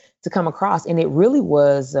said to come across? And it really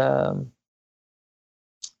was,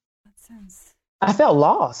 I felt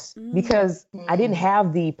lost because I didn't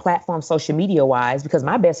have the platform social media wise, because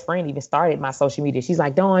my best friend even started my social media. She's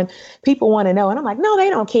like, Dawn, people want to know. And I'm like, no, they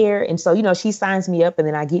don't care. And so, she signs me up, and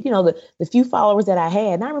then I get, the few followers that I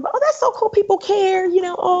had. And I remember, that's so cool. People care,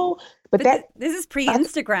 But this is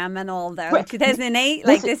pre-Instagram and all, though. Right. 2008,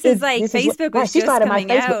 this is Facebook was she just started coming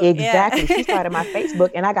my Facebook. out. Exactly. She started my Facebook,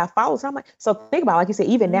 and I got followers. I'm like, so think about it, like you said,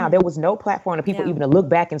 even now, there was no platform for people even to look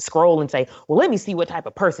back and scroll and say, well, let me see what type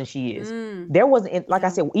of person she is. There wasn't, like I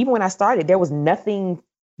said, even when I started, there was nothing.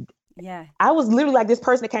 Yeah. I was literally like this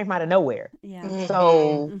person that came from out of nowhere. Yeah.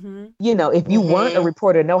 So, if you weren't a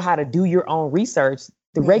reporter, know how to do your own research,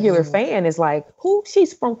 the regular fan is like, who?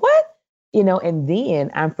 She's from what? And then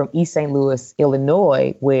I'm from East St. Louis,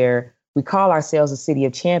 Illinois, where we call ourselves a city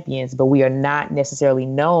of champions, but we are not necessarily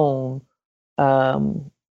known for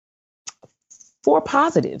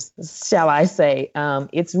positives, shall I say.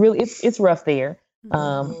 It's really, it's rough there.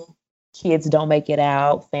 Kids don't make it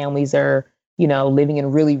out. Families are, living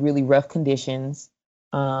in really, really rough conditions.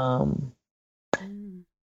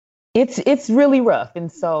 It's really rough.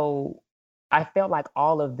 And so I felt like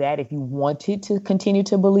all of that, if you wanted to continue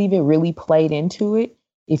to believe it, really played into it.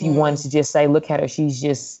 If you wanted to just say, look at her, she's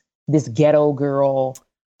just this ghetto girl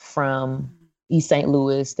from East St.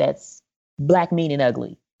 Louis that's Black, mean, and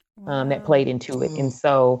ugly, that played into it. And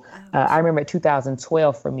so I remember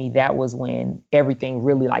 2012 for me, that was when everything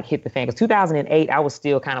really hit the fan. Because 2008, I was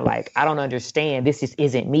still kind of like, I don't understand. This just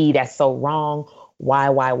isn't me. That's so wrong. Why?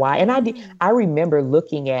 And I remember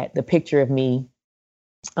looking at the picture of me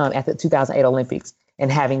at the 2008 Olympics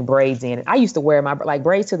and having braids in it. I used to wear my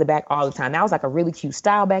braids to the back all the time. That was a really cute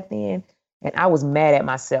style back then. And I was mad at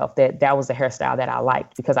myself that was the hairstyle that I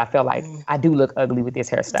liked, because I felt like I do look ugly with this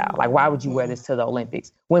hairstyle. Like, why would you wear this to the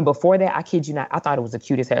Olympics? When before that, I kid you not, I thought it was the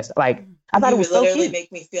cutest hairstyle. I thought it was so cute.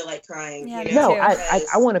 Make me feel like crying. Yeah, no, I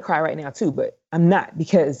want to cry right now too, but I'm not,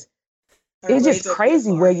 because it's just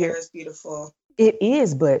crazy where your hair is beautiful. It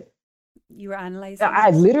is, but you were analyzing.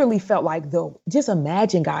 I literally felt like just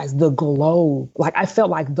imagine, guys, the globe. I felt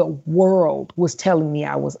like the world was telling me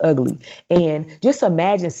I was ugly. And just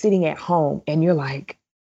imagine sitting at home and you're like,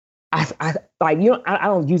 I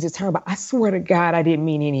don't use this term, but I swear to God, I didn't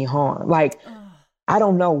mean any harm. I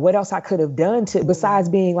don't know what else I could have done besides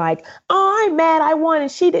being like, oh, I'm mad I won and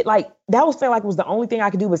she did. That was the only thing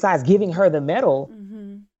I could do besides giving her the medal.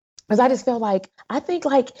 Because I just felt like, I think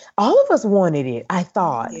all of us wanted it, I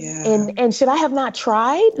thought. Yeah. And should I have not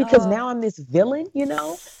tried? Because now I'm this villain,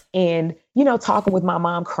 And, talking with my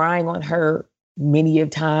mom, crying on her many of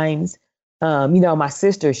times. My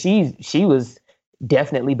sister, she was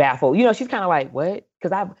definitely baffled. She's kind of like, what?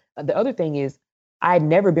 Because the other thing is, I'd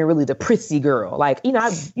never been really the prissy girl. I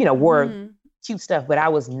wore cute stuff, but I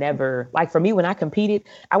was never for me, when I competed,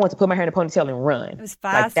 I wanted to put my hair in a ponytail and run. It was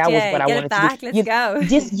fast. That was what I wanted to do. Let's go.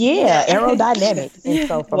 Just aerodynamic. And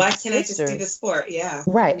so why can't I just do the sport? Yeah.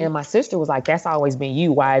 Right. And my sister was like, that's always been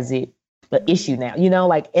you. Why is it the issue now?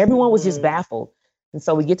 Everyone was just baffled. And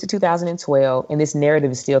so we get to 2012, and this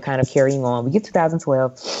narrative is still kind of carrying on. We get to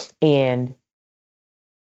 2012, and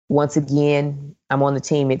once again, I'm on the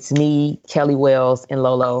team. It's me, Kelly Wells, and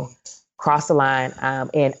Lolo. Cross the line.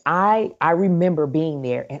 And I remember being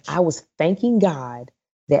there, and I was thanking God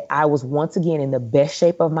that I was once again in the best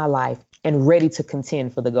shape of my life and ready to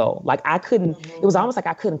contend for the goal. It was almost like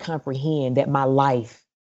I couldn't comprehend that my life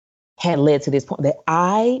had led to this point, that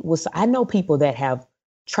I know people that have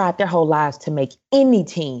tried their whole lives to make any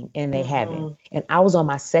team and they haven't. And I was on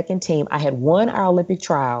my second team. I had won our Olympic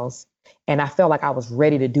trials, and I felt like I was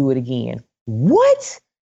ready to do it again. What?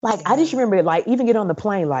 I just remember even get on the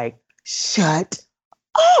plane, shut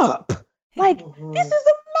up. This is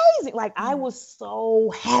amazing. I was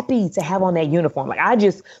so happy to have on that uniform. I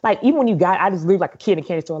just, even when I just lived like a kid in a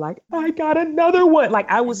candy store, I got another one.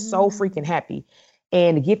 I was so freaking happy.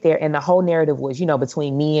 And to get there, and the whole narrative was,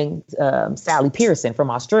 between me and Sally Pearson from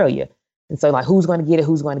Australia. And so who's going to get it?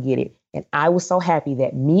 Who's going to get it? And I was so happy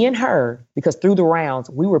that me and her, because through the rounds,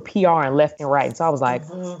 we were PRing left and right. And so I was like,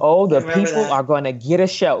 the people are going to get a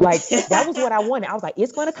show. That was what I wanted. I was like,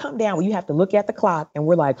 it's going to come down where you have to look at the clock and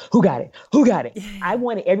we're like, who got it? Who got it? I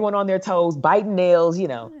wanted everyone on their toes, biting nails,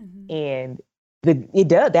 and it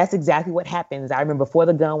does. That's exactly what happens. I remember before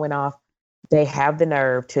the gun went off, they have the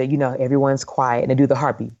nerve to, everyone's quiet and they do the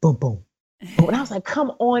heartbeat. Boom, boom. And I was like,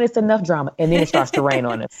 come on, it's enough drama. And then it starts to rain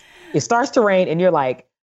on us. It starts to rain and you're like,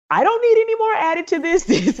 I don't need any more added to this.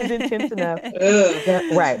 This is intense enough.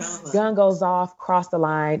 Right. Gun goes off, cross the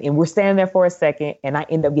line, and we're standing there for a second, and I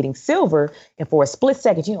end up getting silver. And for a split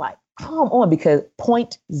second, you're like, come on, because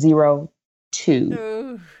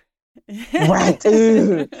 0.02. Right.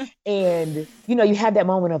 And, you have that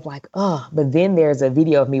moment of like, oh, but then there's a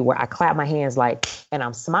video of me where I clap my hands like, and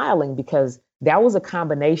I'm smiling because that was a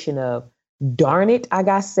combination of, darn it, I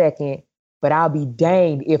got second, but I'll be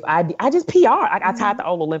danged if I just PR. I tied the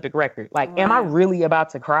old Olympic record. Like, am I really about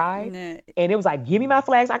to cry? And it was like, give me my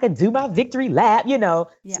flags. I could do my victory lap, I'm on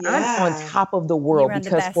top of the world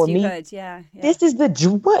because for me, this is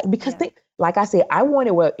what, because like I said, I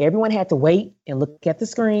wanted where everyone had to wait and look at the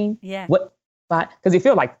screen. Yeah. Because it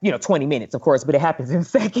felt like, 20 minutes, of course, but it happens in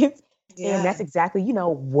seconds. Yeah. And that's exactly,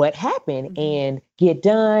 what happened and get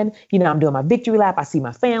done. I'm doing my victory lap. I see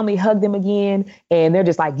my family, hug them again. And they're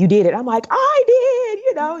just like, you did it. I'm like, I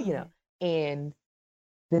did, And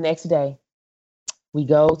the next day we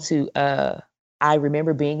go to, I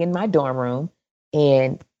remember being in my dorm room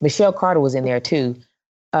and Michelle Carter was in there too.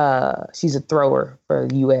 She's a thrower for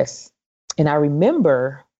the U.S. And I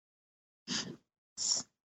remember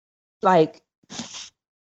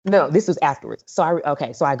no, this was afterwards. So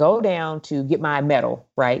I go down to get my medal,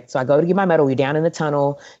 right? So I go to get my medal. We're down in the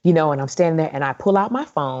tunnel, and I'm standing there and I pull out my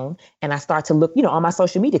phone and I start to look, on my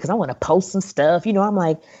social media because I want to post some stuff. I'm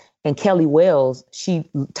like, and Kelly Wells, she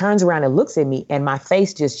turns around and looks at me and my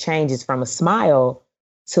face just changes from a smile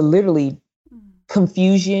to literally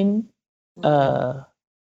confusion,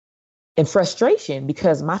 and frustration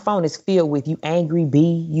because my phone is filled with you angry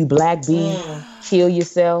bee, you black bee, kill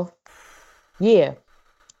yourself. Yeah.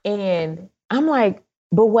 And I'm like,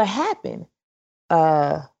 but what happened?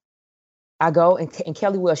 I go and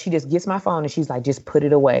Kelly Wells, she just gets my phone and she's like, just put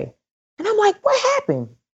it away. And I'm like, what happened?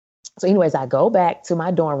 So anyways, I go back to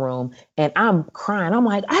my dorm room and I'm crying. I'm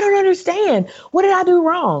like, I don't understand. What did I do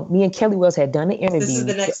wrong? Me and Kelly Wells had done the interview. This is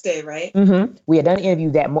the next day, right? Mm-hmm. We had done an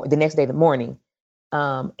interview the next day, the morning.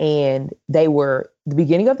 And the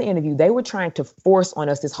beginning of the interview, they were trying to force on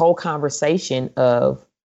us this whole conversation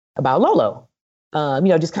about Lolo.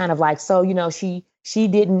 Just kind of like, so, she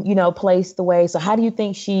didn't, place the way. So how do you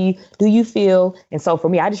think do you feel? And so for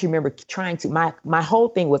me, I just remember trying to, my whole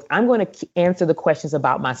thing was, I'm going to answer the questions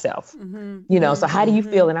about myself, so how do you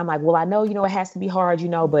feel? And I'm like, well, I know, it has to be hard,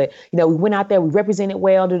 but, we went out there, we represented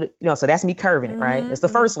well, so that's me curving it, right? It's the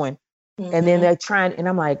first one. And then they're trying, and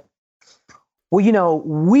I'm like, well,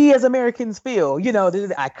 we as Americans feel,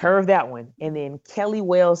 I curved that one. And then Kelly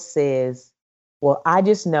Wells says, well, I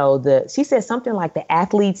just know she said something like the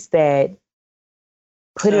athletes that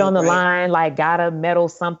put it on the line, like got a medal,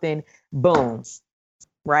 something, boom.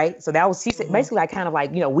 Right. So that was, she said, basically like kind of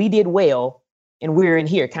like, we did well and we're in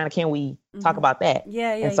here. Kind of, can we talk about that?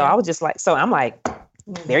 Yeah. And so I was just like, so I'm like,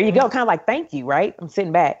 there you go. Kind of like, thank you. Right. I'm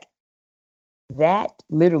sitting back. That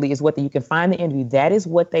literally is what you can find the interview. That is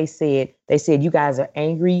what they said. They said, you guys are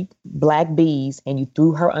angry black bees and you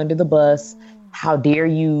threw her under the bus. How dare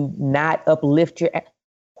you not uplift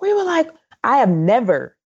we were like, I have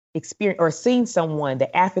never experienced or seen someone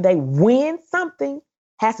that after they win something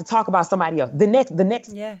has to talk about somebody else.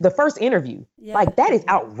 The first interview. Yeah. Like that is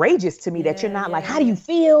outrageous to me that you're not like, how do you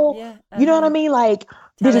feel? Yeah. You know what I mean? Like,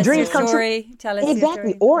 did your dreams come true? Tell us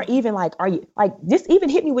exactly. Or even like, are you like, just even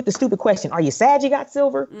hit me with the stupid question. Are you sad you got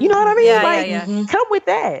silver? You know what I mean? Come with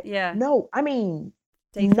that. Yeah. No, I mean,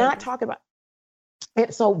 not talking about.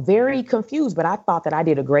 And so very confused, but I thought that I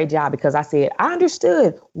did a great job because I said, I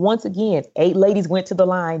understood. Once again, 8 ladies went to the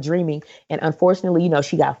line dreaming. And unfortunately,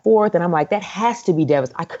 she got 4th. And I'm like, that has to be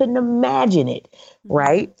devastating. I couldn't imagine it.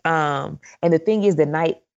 Right. And the thing is, the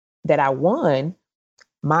night that I won,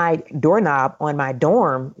 my doorknob on my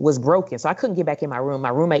dorm was broken. So I couldn't get back in my room. My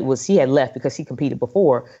roommate she had left because she competed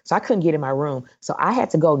before. So I couldn't get in my room. So I had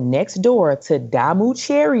to go next door to Damu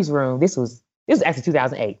Cherry's room. This was actually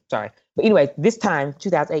 2008. Sorry. But anyway, this time,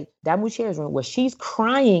 2008, Damu Cherry's room where she's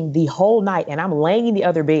crying the whole night and I'm laying in the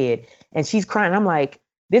other bed and she's crying. I'm like,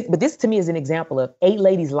 this to me is an example of 8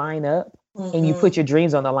 ladies line up and you put your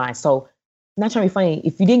dreams on the line. So not trying to be funny.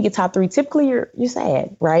 If you didn't get top 3, typically you're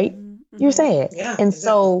sad, right? You're sad. Yeah, and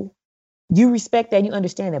so you respect that and you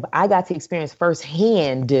understand that. But I got to experience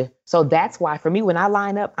firsthand. So that's why for me, when I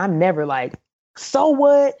line up, I'm never like, so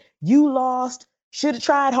what? You lost. Should have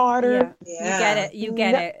tried harder. Yeah. You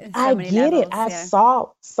get it. I get it. I saw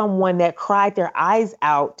someone that cried their eyes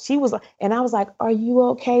out. She was, and I was like, are you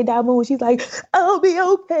okay, Damu? She's like, I'll be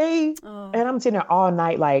okay. Oh. And I'm sitting there all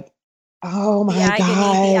night like, oh my God.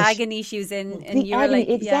 The agony she was in. And you were like,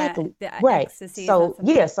 exactly. Right. Ecstasy so,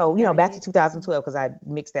 back to 2012, because I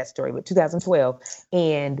mixed that story with 2012.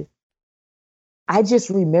 And I just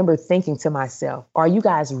remember thinking to myself, are you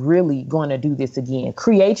guys really going to do this again?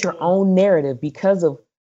 Create your own narrative because of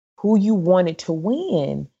who you wanted to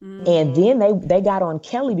win. Mm-hmm. And then they got on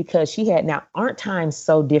Kelly because she had, now aren't times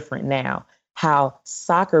so different now, how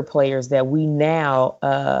soccer players that we now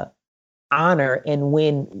honor and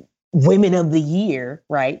win Women of the Year,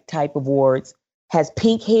 right, type of awards, has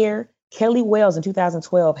pink hair. Kelly Wells in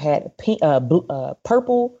 2012 had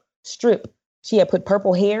purple strip. She had put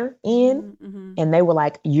purple hair in, mm-hmm. and they were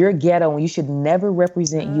like, you're ghetto and you should never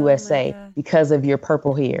represent USA because of your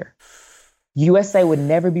purple hair. USA would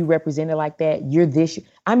never be represented like that. You're this.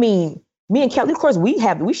 I mean, me and Kelly, of course, we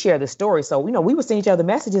share the story. So, you know, we would send each other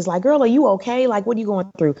messages like, girl, are you okay? Like, what are you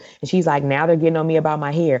going through? And she's like, now they're getting on me about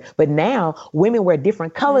my hair. But now women wear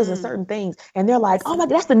different colors and certain things. And they're like, oh my God,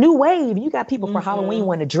 that's the new wave. And you got people for Halloween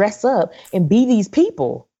want to dress up and be these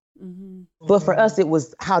people. Mm-hmm. But for us, it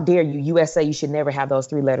was, how dare you, USA, you should never have those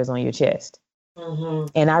 3 letters on your chest. Mm-hmm.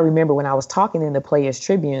 And I remember when I was talking in the Players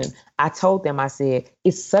Tribune, I told them, I said,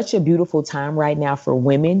 it's such a beautiful time right now for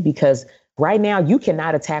women, because right now you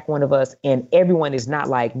cannot attack one of us and everyone is not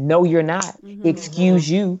like, no, you're not. Mm-hmm. Excuse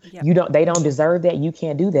you. Yep. They don't deserve that. You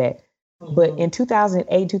can't do that. Mm-hmm. But in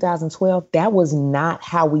 2008, 2012, that was not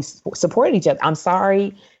how we supported each other. I'm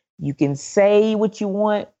sorry. You can say what you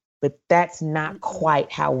want, but that's not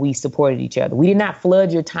quite how we supported each other. We did not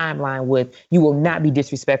flood your timeline with, you will not be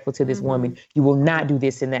disrespectful to this woman. You will not do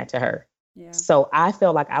this and that to her. Yeah. So I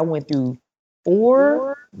felt like I went through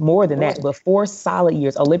 4 solid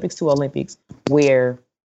years, Olympics to Olympics, where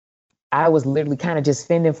I was literally kind of just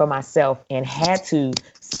fending for myself and had to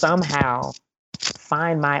somehow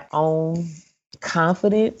find my own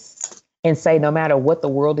confidence and say, no matter what the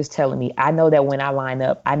world is telling me, I know that when I line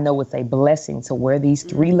up, I know it's a blessing to wear these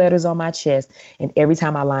 3 letters on my chest. And every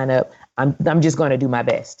time I line up, I'm just going to do my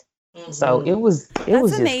best. Mm-hmm. So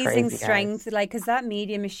that's amazing crazy, strength, like, because that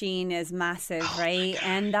media machine is massive, right?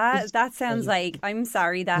 And that sounds like, I'm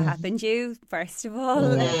sorry that happened to you, first of all,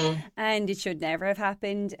 and it should never have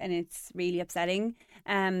happened, and it's really upsetting.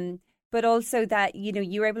 But also that, you know,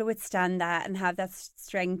 you were able to withstand that and have that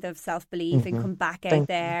strength of self-belief and come back out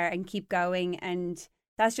there and keep going. And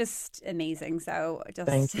that's just amazing. So just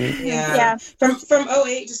thank you. Yeah. From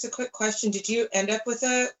 2008, just a quick question. Did you end up with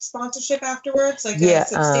a sponsorship afterwards? Like a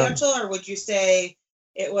substantial, or would you say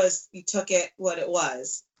you took it what it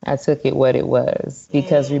was? I took it what it was,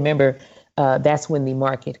 because remember, that's when the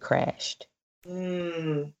market crashed.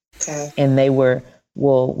 Okay. And they were,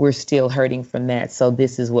 well, we're still hurting from that. So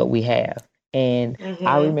this is what we have. And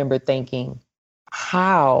I remember thinking,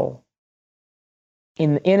 how,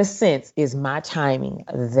 in a sense, is my timing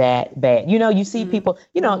that bad? You know, you see people,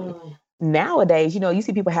 you know, nowadays, you know, you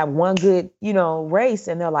see people have one good, you know, race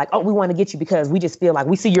and they're like, oh, we want to get you because we just feel like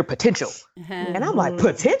we see your potential. And I'm like,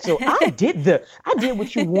 potential? I did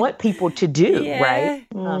what you want people to do, right?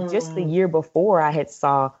 Just the year before, I had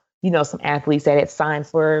saw, you know, some athletes that had signed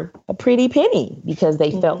for a pretty penny because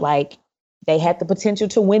they felt like they had the potential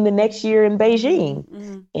to win the next year in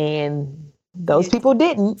Beijing. And those people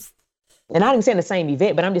didn't. And I didn't say in the same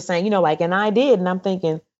event, but I'm just saying, you know, like, and I did. And I'm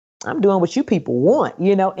thinking, I'm doing what you people want,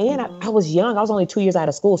 you know, and I was young. I was only 2 years out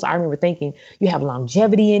of school. So I remember thinking, you have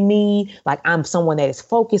longevity in me. Like, I'm someone that is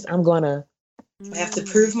focused. I'm going to. I have to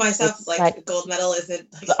prove myself. Like a gold medal isn't.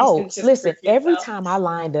 Listen, every time I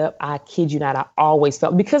lined up, I kid you not, I always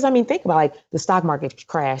felt, because I mean, think about, like, the stock market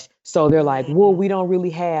crashed. So they're like, well, we don't really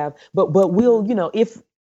have, but we'll, you know, if,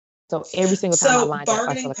 so every single time I lined up. So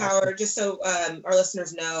bargaining power, just so our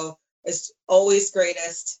listeners know, is always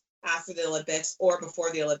greatest after the Olympics or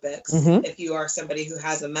before the Olympics, if you are somebody who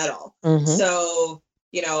has a medal. So,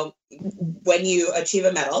 you know, when you achieve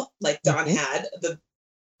a medal, like Dawn had,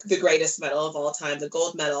 the greatest medal of all time, the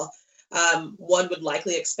gold medal, one would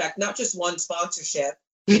likely expect not just one sponsorship,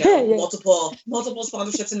 you know, multiple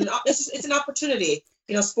sponsorships, and it's an opportunity.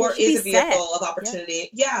 You know, sport is a vehicle of opportunity.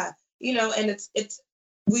 Yeah, you know, and it's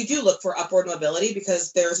we do look for upward mobility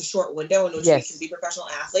because there's a short window in which we can be professional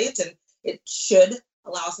athletes, and it should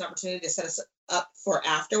allow us an opportunity to set us up for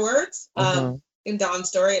afterwards. In Dawn's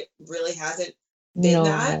story, it really hasn't been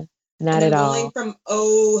that. Not at all. From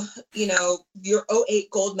your 2008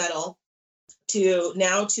 gold medal to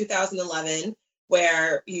now 2011,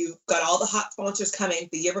 where you've got all the hot sponsors coming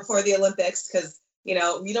the year before the Olympics, because you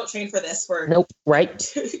know you don't train for this for 1 year, but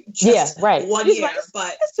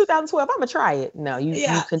it's 2012. I'm gonna try it. No, you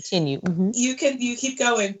continue. You keep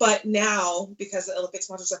going, but now because the Olympic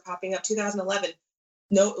sponsors are popping up, 2011.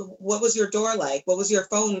 No, what was your door like? What was your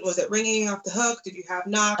phone? Was it ringing off the hook? Did you have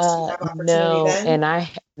knocks? Did you have opportunity then?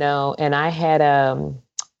 And I had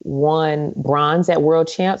won bronze at World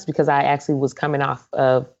Champs because I actually was coming off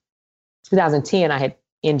of 2010, I had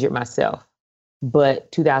injured myself.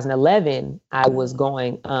 But 2011, I was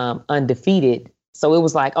going undefeated. So it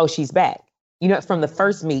was like, oh, she's back. You know, from the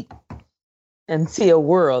first meet until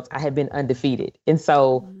Worlds, I had been undefeated. And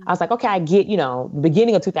so I was like, okay, I get, you know, the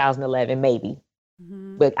beginning of 2011, maybe.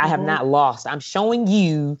 But I have not lost. I'm showing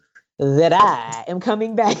you that I am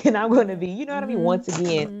coming back and I'm going to be, you know what I mean? Once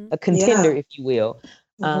again, a contender, if you will.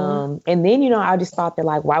 And then, you know, I just thought that,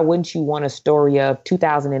 like, why wouldn't you want a story of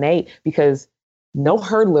 2008? Because no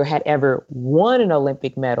hurdler had ever won an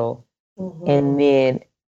Olympic medal and then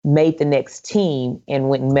made the next team and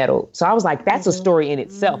went and medaled. So I was like, that's a story in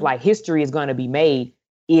itself. Like, history is going to be made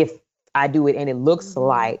if I do it and it looks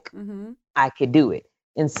like I could do it.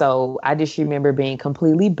 And so I just remember being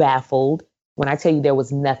completely baffled when I tell you there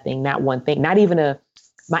was nothing, not one thing, not even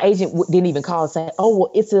my agent didn't even call and say, oh,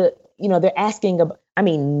 well, it's you know, they're asking about, I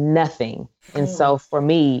mean, nothing. And so for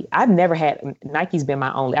me, I've never had, Nike's been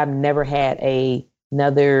my only, I've never had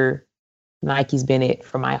another Nike's been it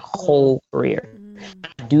for my whole career.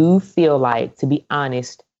 I do feel like, to be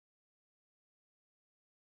honest,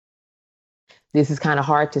 this is kind of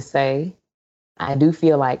hard to say. I do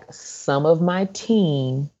feel like some of my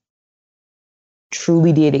team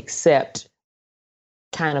truly did accept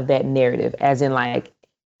kind of that narrative, as in like,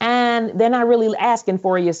 and they're not really asking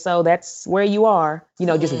for you, so that's where you are. You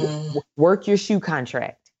know, just work your shoe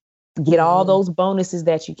contract, get all those bonuses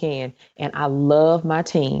that you can. And I love my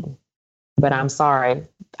team, but I'm sorry,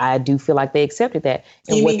 I do feel like they accepted that.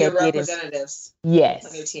 And you what mean your they representatives? Yes.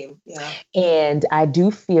 On your team, yeah. And I do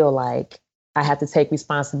feel like I have to take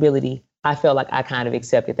responsibility. I feel like I kind of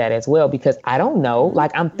accepted that as well, because I don't know.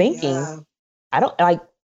 Like, I'm thinking,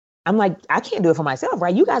 I'm like, I can't do it for myself,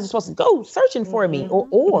 right? You guys are supposed to go searching for me.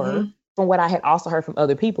 Or from what I had also heard from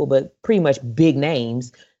other people, but pretty much big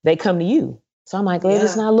names, they come to you. So I'm like, they're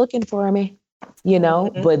just not looking for me, you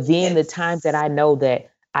know? But then the times that I know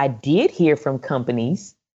that I did hear from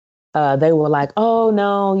companies, they were like, oh,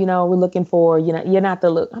 no, you know, we're looking for, you know, you're not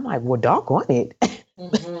the look. I'm like, well, doggone it.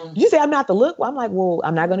 You say I'm not the look? Well, I'm like, well,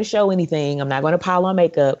 I'm not going to show anything. I'm not going to pile on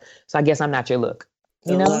makeup. So I guess I'm not your look.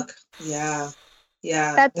 You know? Look. Yeah.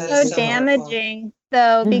 That's so damaging,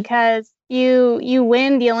 though, because you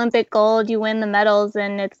win the Olympic gold, you win the medals,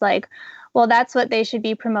 and it's like, well, that's what they should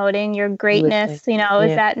be promoting, your greatness, you know,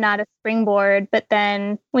 is that not a springboard? But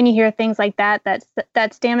then when you hear things like that,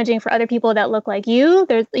 that's damaging for other people that look like you.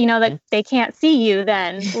 There's, you know, that they can't see you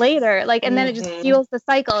then later, like, and then it just fuels the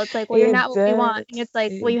cycle. It's like, well, you're not what we want. And it's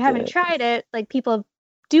like, well, you haven't tried it. Like, people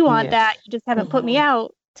do want that. You just haven't put me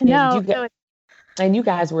out to know. And you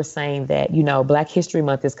guys were saying that, you know, Black History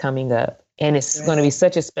Month is coming up, and it's going to be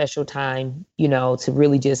such a special time, you know, to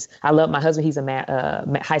really just, I love my husband. He's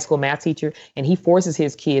a high school math teacher, and he forces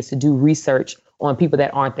his kids to do research on people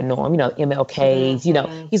that aren't the norm, you know, MLKs, you know,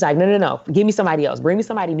 he's like, no, give me somebody else. Bring me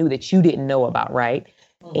somebody new that you didn't know about. Right.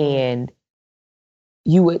 And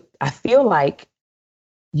I feel like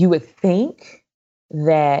you would think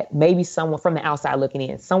that maybe someone from the outside looking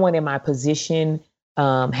in, someone in my position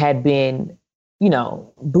had been, you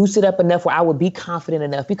know, boosted up enough where I would be confident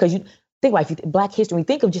enough, because you think about Black history, we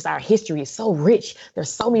think of just our history is so rich.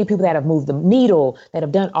 There's so many people that have moved the needle, that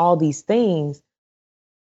have done all these things.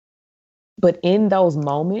 But in those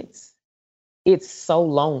moments, it's so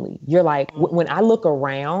lonely. You're like, when I look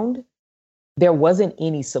around, there wasn't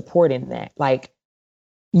any support in that. Like,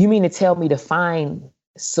 you mean to tell me to find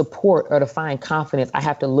support or to find confidence, I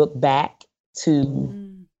have to look back to...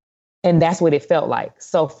 And that's what it felt like.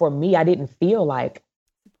 So for me, I didn't feel like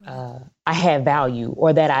I had value,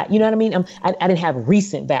 or that you know what I mean? I didn't have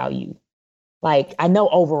recent value. Like, I know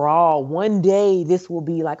overall, one day this will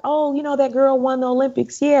be like, oh, you know, that girl won the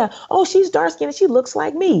Olympics. Yeah. Oh, she's dark skinned and she looks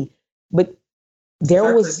like me. But there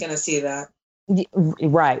Harper's going to see that.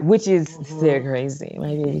 Right. Which is they're crazy.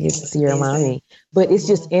 Maybe you get to see your mommy. But it's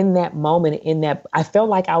just in that moment, I felt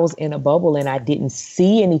like I was in a bubble and I didn't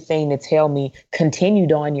see anything to tell me, continue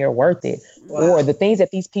on, you're worth it. Or the things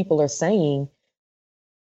that these people are saying,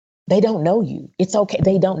 they don't know you. It's okay.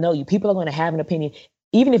 They don't know you. People are going to have an opinion.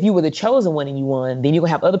 Even if you were the chosen one and you won, then you're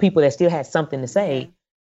going to have other people that still had something to say.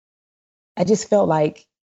 I just felt like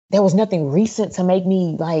there was nothing recent to make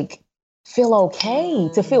me like feel okay,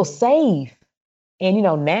 to feel safe. And, you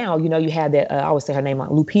know, now, you know, you have that, I always say her name, like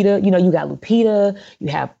Lupita, you know, you got Lupita, you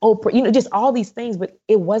have Oprah, you know, just all these things, but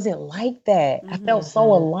it wasn't like that. I felt so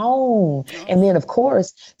alone. And then, of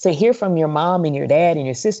course, to hear from your mom and your dad and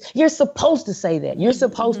your sister, you're supposed to say that. You're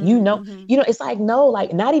supposed, you know, it's like, no,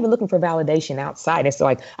 like, not even looking for validation outside. It's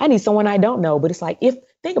like, I need someone I don't know. But it's like,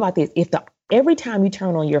 think about this, every time you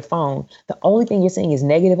turn on your phone, the only thing you're saying is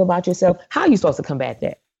negative about yourself, how are you supposed to combat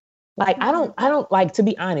that? Like, I don't like, to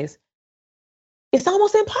be honest, it's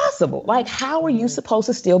almost impossible. Like, how are you supposed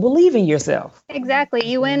to still believe in yourself? Exactly.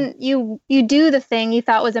 You do the thing you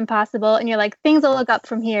thought was impossible, and you're like, things will look up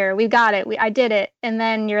from here. We got it. I did it. And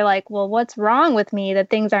then you're like, well, what's wrong with me that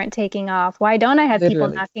things aren't taking off? Why don't I have people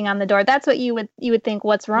knocking on the door? That's what you would think,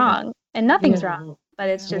 what's wrong? And nothing's wrong. But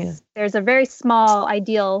it's just, there's a very small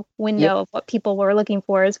ideal window of what people were looking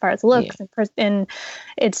for as far as looks. And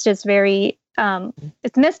it's just very,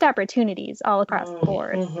 it's missed opportunities all across the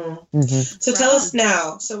board. So tell us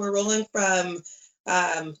now. So we're rolling from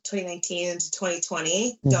 2019 into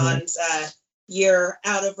 2020, Dawn's year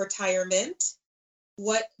out of retirement.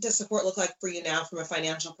 What does support look like for you now from a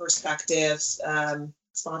financial perspective?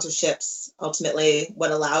 Sponsorships, ultimately, what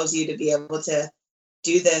allows you to be able to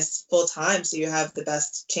do this full time so you have the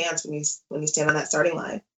best chance when you stand on that starting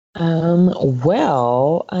line?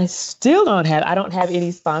 Well, I don't have any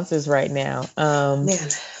sponsors right now.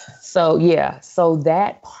 So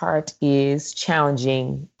that part is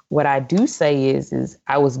challenging. What I do say is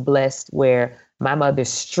I was blessed where my mother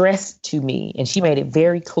stressed to me, and she made it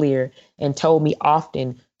very clear and told me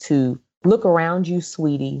often to look around you,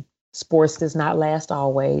 sweetie. Sports does not last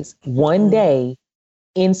always. One day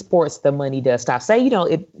in sports, the money does stop. Say,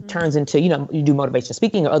 it turns into, you do motivational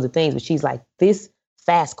speaking or other things, but she's like, this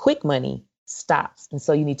fast, quick money stops. And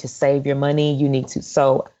so you need to save your money.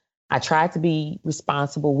 So I tried to be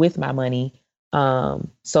responsible with my money.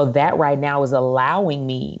 So that right now is allowing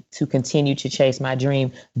me to continue to chase my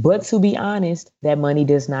dream. But to be honest, that money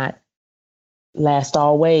does not last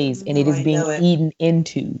always, and it is being eaten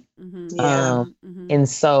into. And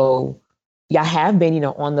so I have been,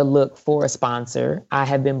 on the look for a sponsor. I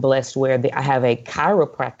have been blessed where I have a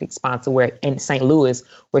chiropractic sponsor in St. Louis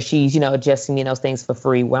where she's, adjusting me those things for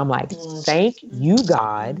free, where I'm like, thank you,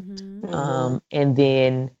 God. And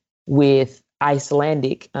then with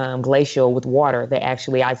Icelandic glacial with water, they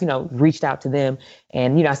actually, I reached out to them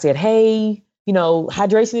and, I said, hey,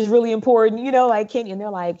 hydration is really important, and they're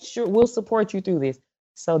like, sure, we'll support you through this.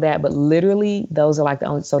 So but literally those are like the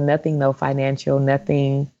only, so nothing, no financial,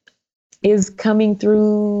 nothing is coming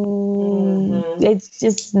through. It's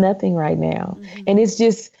just nothing right now. And it's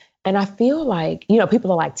just, and I feel like,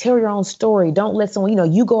 people are like, tell your own story. Don't let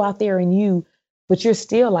someone, you go out there but you're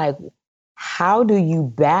still like, how do you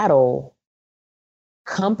battle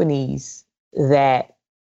companies that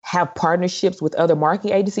have partnerships with other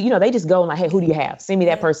marketing agencies? They just go and like, hey, who do you have? Send me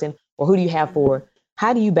that person, or who do you have for?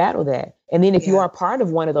 How do you battle that? And then if you are part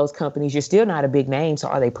of one of those companies, you're still not a big name. So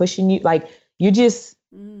are they pushing you? Like,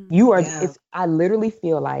 you are, I literally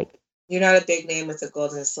feel like you're not a big name with a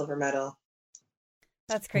gold and a silver medal.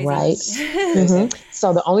 That's crazy. Right.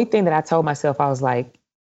 So the only thing that I told myself, I was like,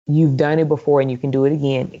 you've done it before and you can do it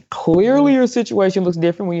again. Clearly your situation looks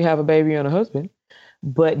different when you have a baby and a husband,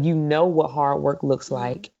 but what hard work looks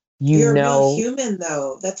like. You're a real human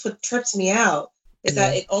though. That's what trips me out. Is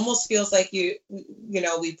that it almost feels like we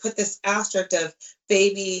put this asterisk of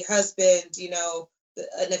baby, husband,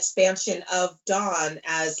 an expansion of Dawn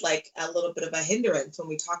as like a little bit of a hindrance when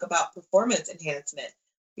we talk about performance enhancement,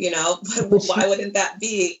 but why wouldn't that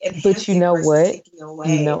be enhancing? But you know what? Taking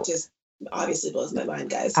away? It just obviously blows my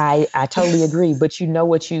mind, guys. I totally agree. But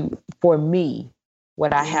for me,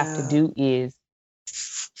 what I have to do is,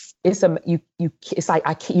 it's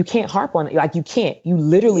like you can't harp on it. Like you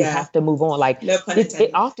literally have to move on. Like no pun intended.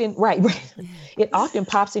 It often, right. It often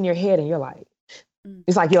pops in your head and you're like,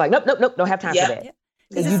 it's like, you're like, nope, don't have time for that.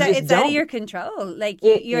 It's out of your control. Like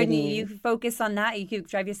you focus on that. You could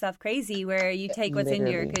drive yourself crazy where you take what's in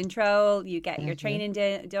your control. You get your training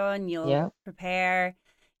done. You'll prepare.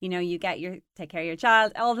 You take care of your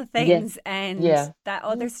child, all the things, and that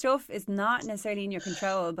other stuff is not necessarily in your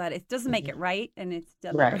control, but it doesn't make it right, and it's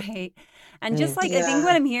still right. And just like I think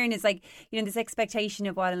what I'm hearing is like this expectation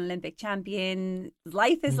of what an Olympic champion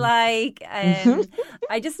life is like, and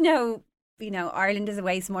I just know. Ireland is a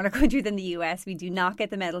way smaller country than the US. We do not get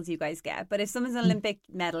the medals you guys get, but if someone's an Olympic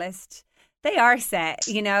medalist, they are set,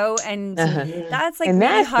 and that's like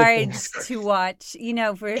really hard to watch,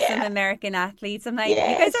 for some American athletes. I'm like, you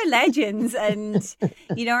guys are legends and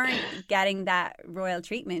you aren't getting that royal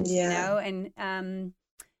treatment, and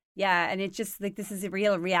and it's just like, this is a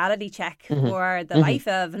real reality check for the life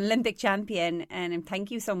of an Olympic champion. And thank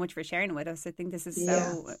you so much for sharing it with us. I think this is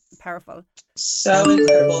so powerful. So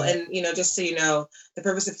incredible. And, just so you know, the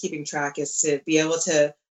purpose of keeping track is to be able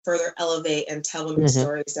to further elevate and tell women's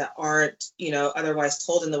stories that aren't, otherwise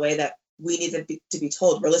told in the way that we need to be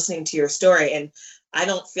told. We're listening to your story, and I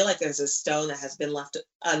don't feel like there's a stone that has been left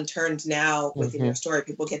unturned now within your story.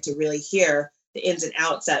 People get to really hear the ins and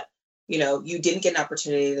outs that, you didn't get an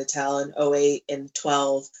opportunity to tell in 2008 and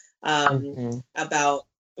 12 about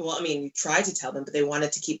well, I mean, you tried to tell them, but they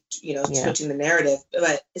wanted to keep, switching the narrative.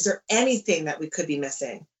 But is there anything that we could be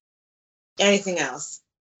missing? Anything else?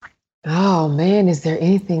 Oh man, is there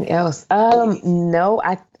anything else? No,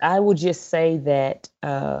 I would just say that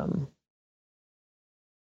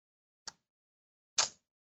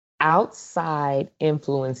outside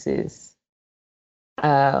influences,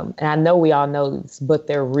 and I know we all know this, but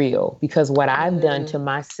they're real, because what I've done to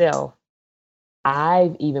myself,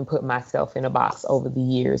 I've even put myself in a box over the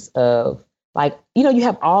years of, like, you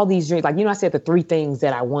have all these dreams. Like, I said the 3 things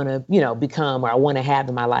that I want to, become, or I want to have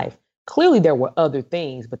in my life. Clearly there were other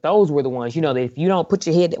things, but those were the ones, that if you don't put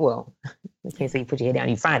your head, well, I can't say you put your head down,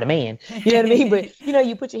 you find a man, you know what I mean? But,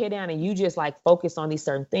 you put your head down and you just like focus on these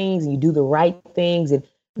certain things and you do the right things.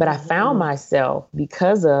 But I found myself,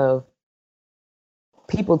 because of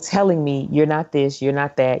people telling me, you're not this, you're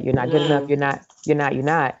not that, you're not good enough, you're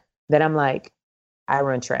not, that I'm like, I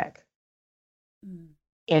run track.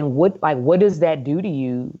 And what does that do to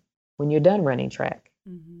you when you're done running track?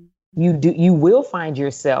 You will find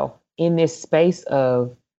yourself in this space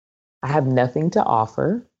of, I have nothing to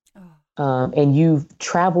offer. And you've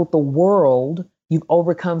traveled the world. You've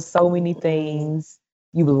overcome so many things.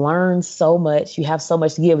 You've learned so much. You have so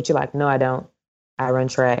much to give, but you're like, no, I don't. I run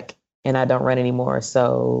track and I don't run anymore.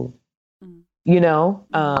 So,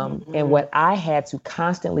 and what I had to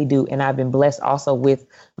constantly do, and I've been blessed also with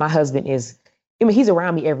my husband, is, he's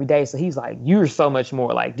around me every day. So he's like, you're so much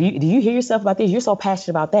more. Like, do you hear yourself about this? You're so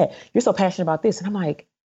passionate about that. You're so passionate about this. And I'm like,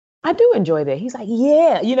 I do enjoy that. He's like,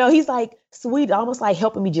 yeah. He's like sweet, almost like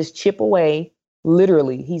helping me just chip away.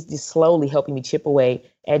 Literally, he's just slowly helping me chip away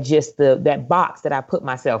at just that box that I put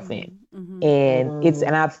myself in. And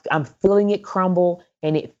I'm feeling it crumble,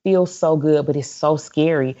 and it feels so good, but it's so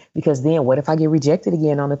scary, because then what if I get rejected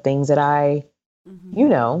again on the things that I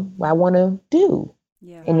want to do?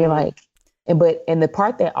 Yeah. And you're like, and the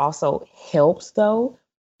part that also helps though,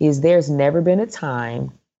 is there's never been a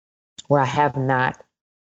time where I have not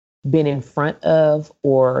been in front of,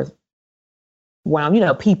 or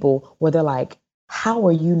around, people where they're like, how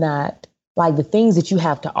are you not, like, the things that you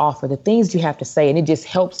have to offer, the things that you have to say. And it just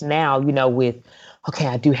helps now, with, okay,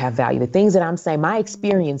 I do have value. The things that I'm saying, my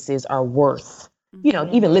experiences are worth,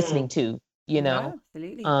 even listening to, Yeah,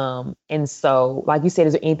 absolutely. And so, like you said,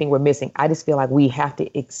 is there anything we're missing? I just feel like we have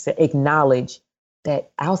to acknowledge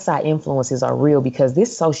that outside influences are real, because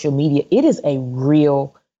this social media, it is a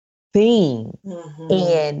real thing.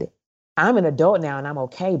 And I'm an adult now and I'm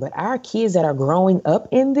okay, but our kids that are growing up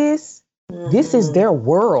in this, this is their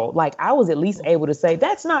world. Like, I was at least able to say,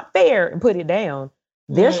 that's not fair, and put it down.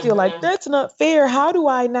 They're still like, that's not fair. How do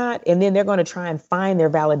I not? And then they're going to try and find their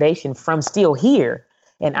validation from still here.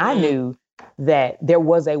 And I knew that there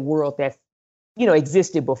was a world that,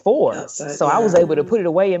 existed before. So I was able to put it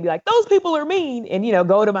away and be like, those people are mean, and,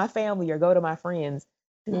 go to my family or go to my friends.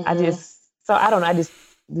 I don't know.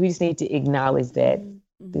 We just need to acknowledge that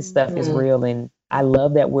this stuff is real. And I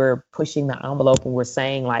love that we're pushing the envelope and we're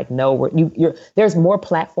saying, like, no, there's more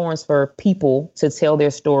platforms for people to tell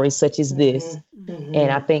their stories, such as this.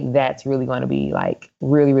 And I think that's really going to be, like,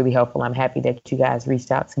 really, really helpful. I'm happy that you guys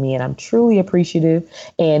reached out to me, and I'm truly appreciative.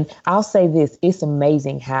 And I'll say this, it's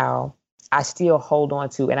amazing how I still hold on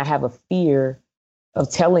to, and I have a fear of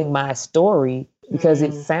telling my story, because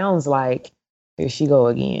it sounds like, here she go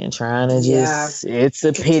again, trying to it's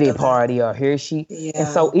a pity party, or here she. And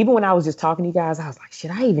so even when I was just talking to you guys, I was like, should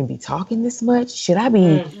I even be talking this much? Should I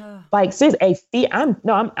be like, seriously,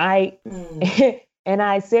 and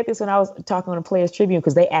I said this when I was talking on the Players Tribune,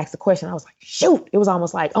 because they asked the question. I was like, shoot, it was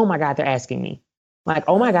almost like, oh my God, they're asking me. Like,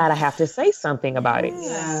 oh my God, I have to say something about it.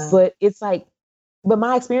 But it's like, but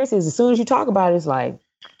my experience is, as soon as you talk about it, it's like,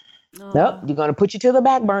 nope, you're going to put you to the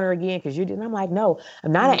back burner again, because you didn't. I'm like, no,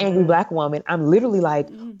 I'm not an angry Black woman. I'm literally like,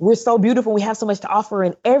 we're so beautiful. We have so much to offer,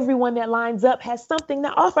 and everyone that lines up has something to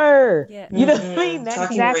offer. You know what I mean? That's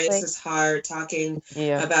talking race is hard. Talking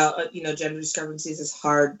about, gender discrepancies is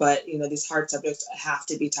hard, but, these hard subjects have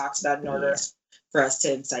to be talked about in order for us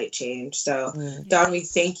to incite change. So, Dawn, we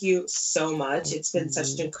thank you so much. It's been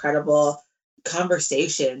such an incredible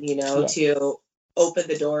conversation, to open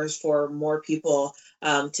the doors for more people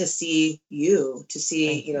to see you,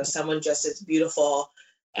 someone just as beautiful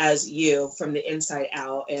as you from the inside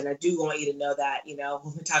out. And I do want you to know that,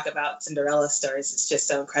 when we talk about Cinderella stories, it's just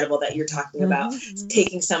so incredible that you're talking about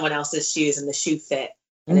taking someone else's shoes and the shoe fit.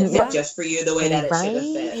 And it fit just for you the way that it should have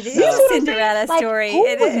fit. It is a Cinderella story. Who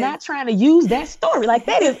was not trying to use that story? Like,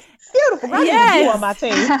 that is beautiful. I Yes. need you on my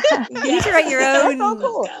team. You need to write your own. That's so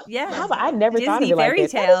cool. Yeah. I never thought of Disney it like fairy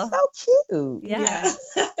that. tale. That is so cute. Yeah.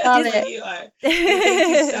 Love it. You are. Thank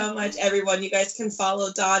you so much, everyone. You guys can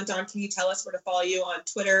follow Dawn. Dawn, can you tell us where to follow you on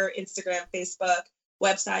Twitter, Instagram, Facebook,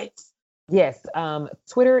 websites? Yes.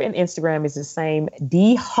 Twitter and Instagram is the same.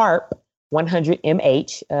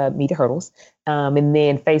 DHarp100MH, Meet the Hurdles. And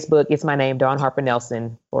then Facebook, it's my name, Dawn Harper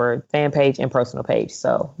Nelson, for fan page and personal page.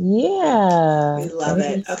 So yeah. We love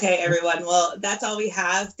it. Okay, everyone. Well, that's all we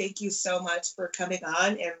have. Thank you so much for coming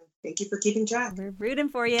on, and thank you for keeping track. We're rooting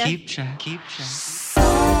for you. Keep track. Keep track.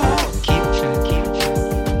 Keep track. Keep track.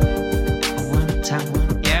 One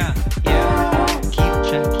time. Yeah. Yeah. Keep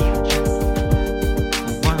track. Keep track.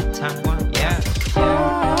 One time. One. Yeah.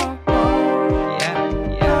 Yeah. Yeah.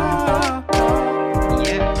 Yeah.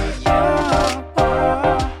 Yeah.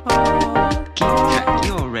 Keep track.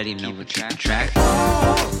 You already know what keep track. Keep track.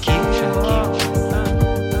 Keep track.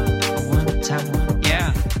 One time. One.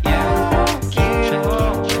 Yeah. Yeah. Keep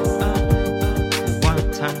track. Keep track.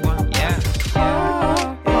 One time. One. Yeah.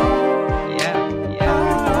 Yeah.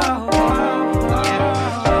 Yeah.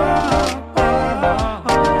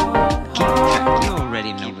 Keep track. You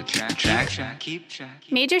already know what keep track. Keep track.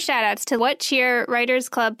 Major shoutouts to What Cheer Writers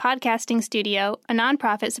Club Podcasting Studio, a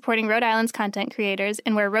nonprofit supporting Rhode Island's content creators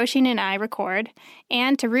and where Roshin and I record,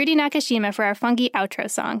 and to Rudy Nakashima for our funky outro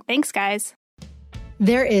song. Thanks, guys.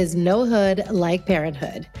 There is no hood like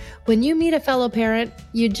parenthood. When you meet a fellow parent,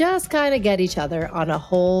 you just kind of get each other on a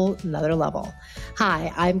whole nother level.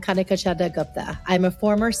 Hi, I'm Kanika Chadda Gupta. I'm a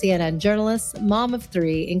former CNN journalist, mom of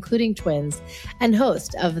 3, including twins, and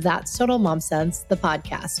host of That's Total Mom Sense, the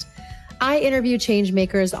podcast. I interview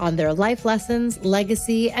changemakers on their life lessons,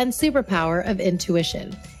 legacy, and superpower of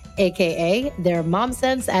intuition, aka their mom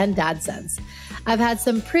sense and dad sense. I've had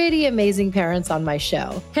some pretty amazing parents on my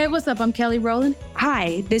show. Hey, what's up? I'm Kelly Rowland.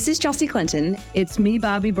 Hi, this is Chelsea Clinton. It's me,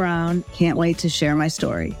 Bobby Brown. Can't wait to share my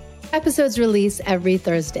story. Episodes release every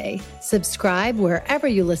Thursday. Subscribe wherever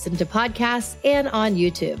you listen to podcasts and on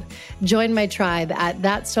YouTube. Join my tribe at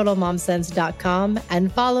thatstotalmomsense.com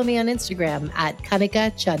and follow me on Instagram at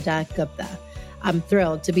Kanika Chadda Gupta. I'm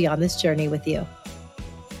thrilled to be on this journey with you.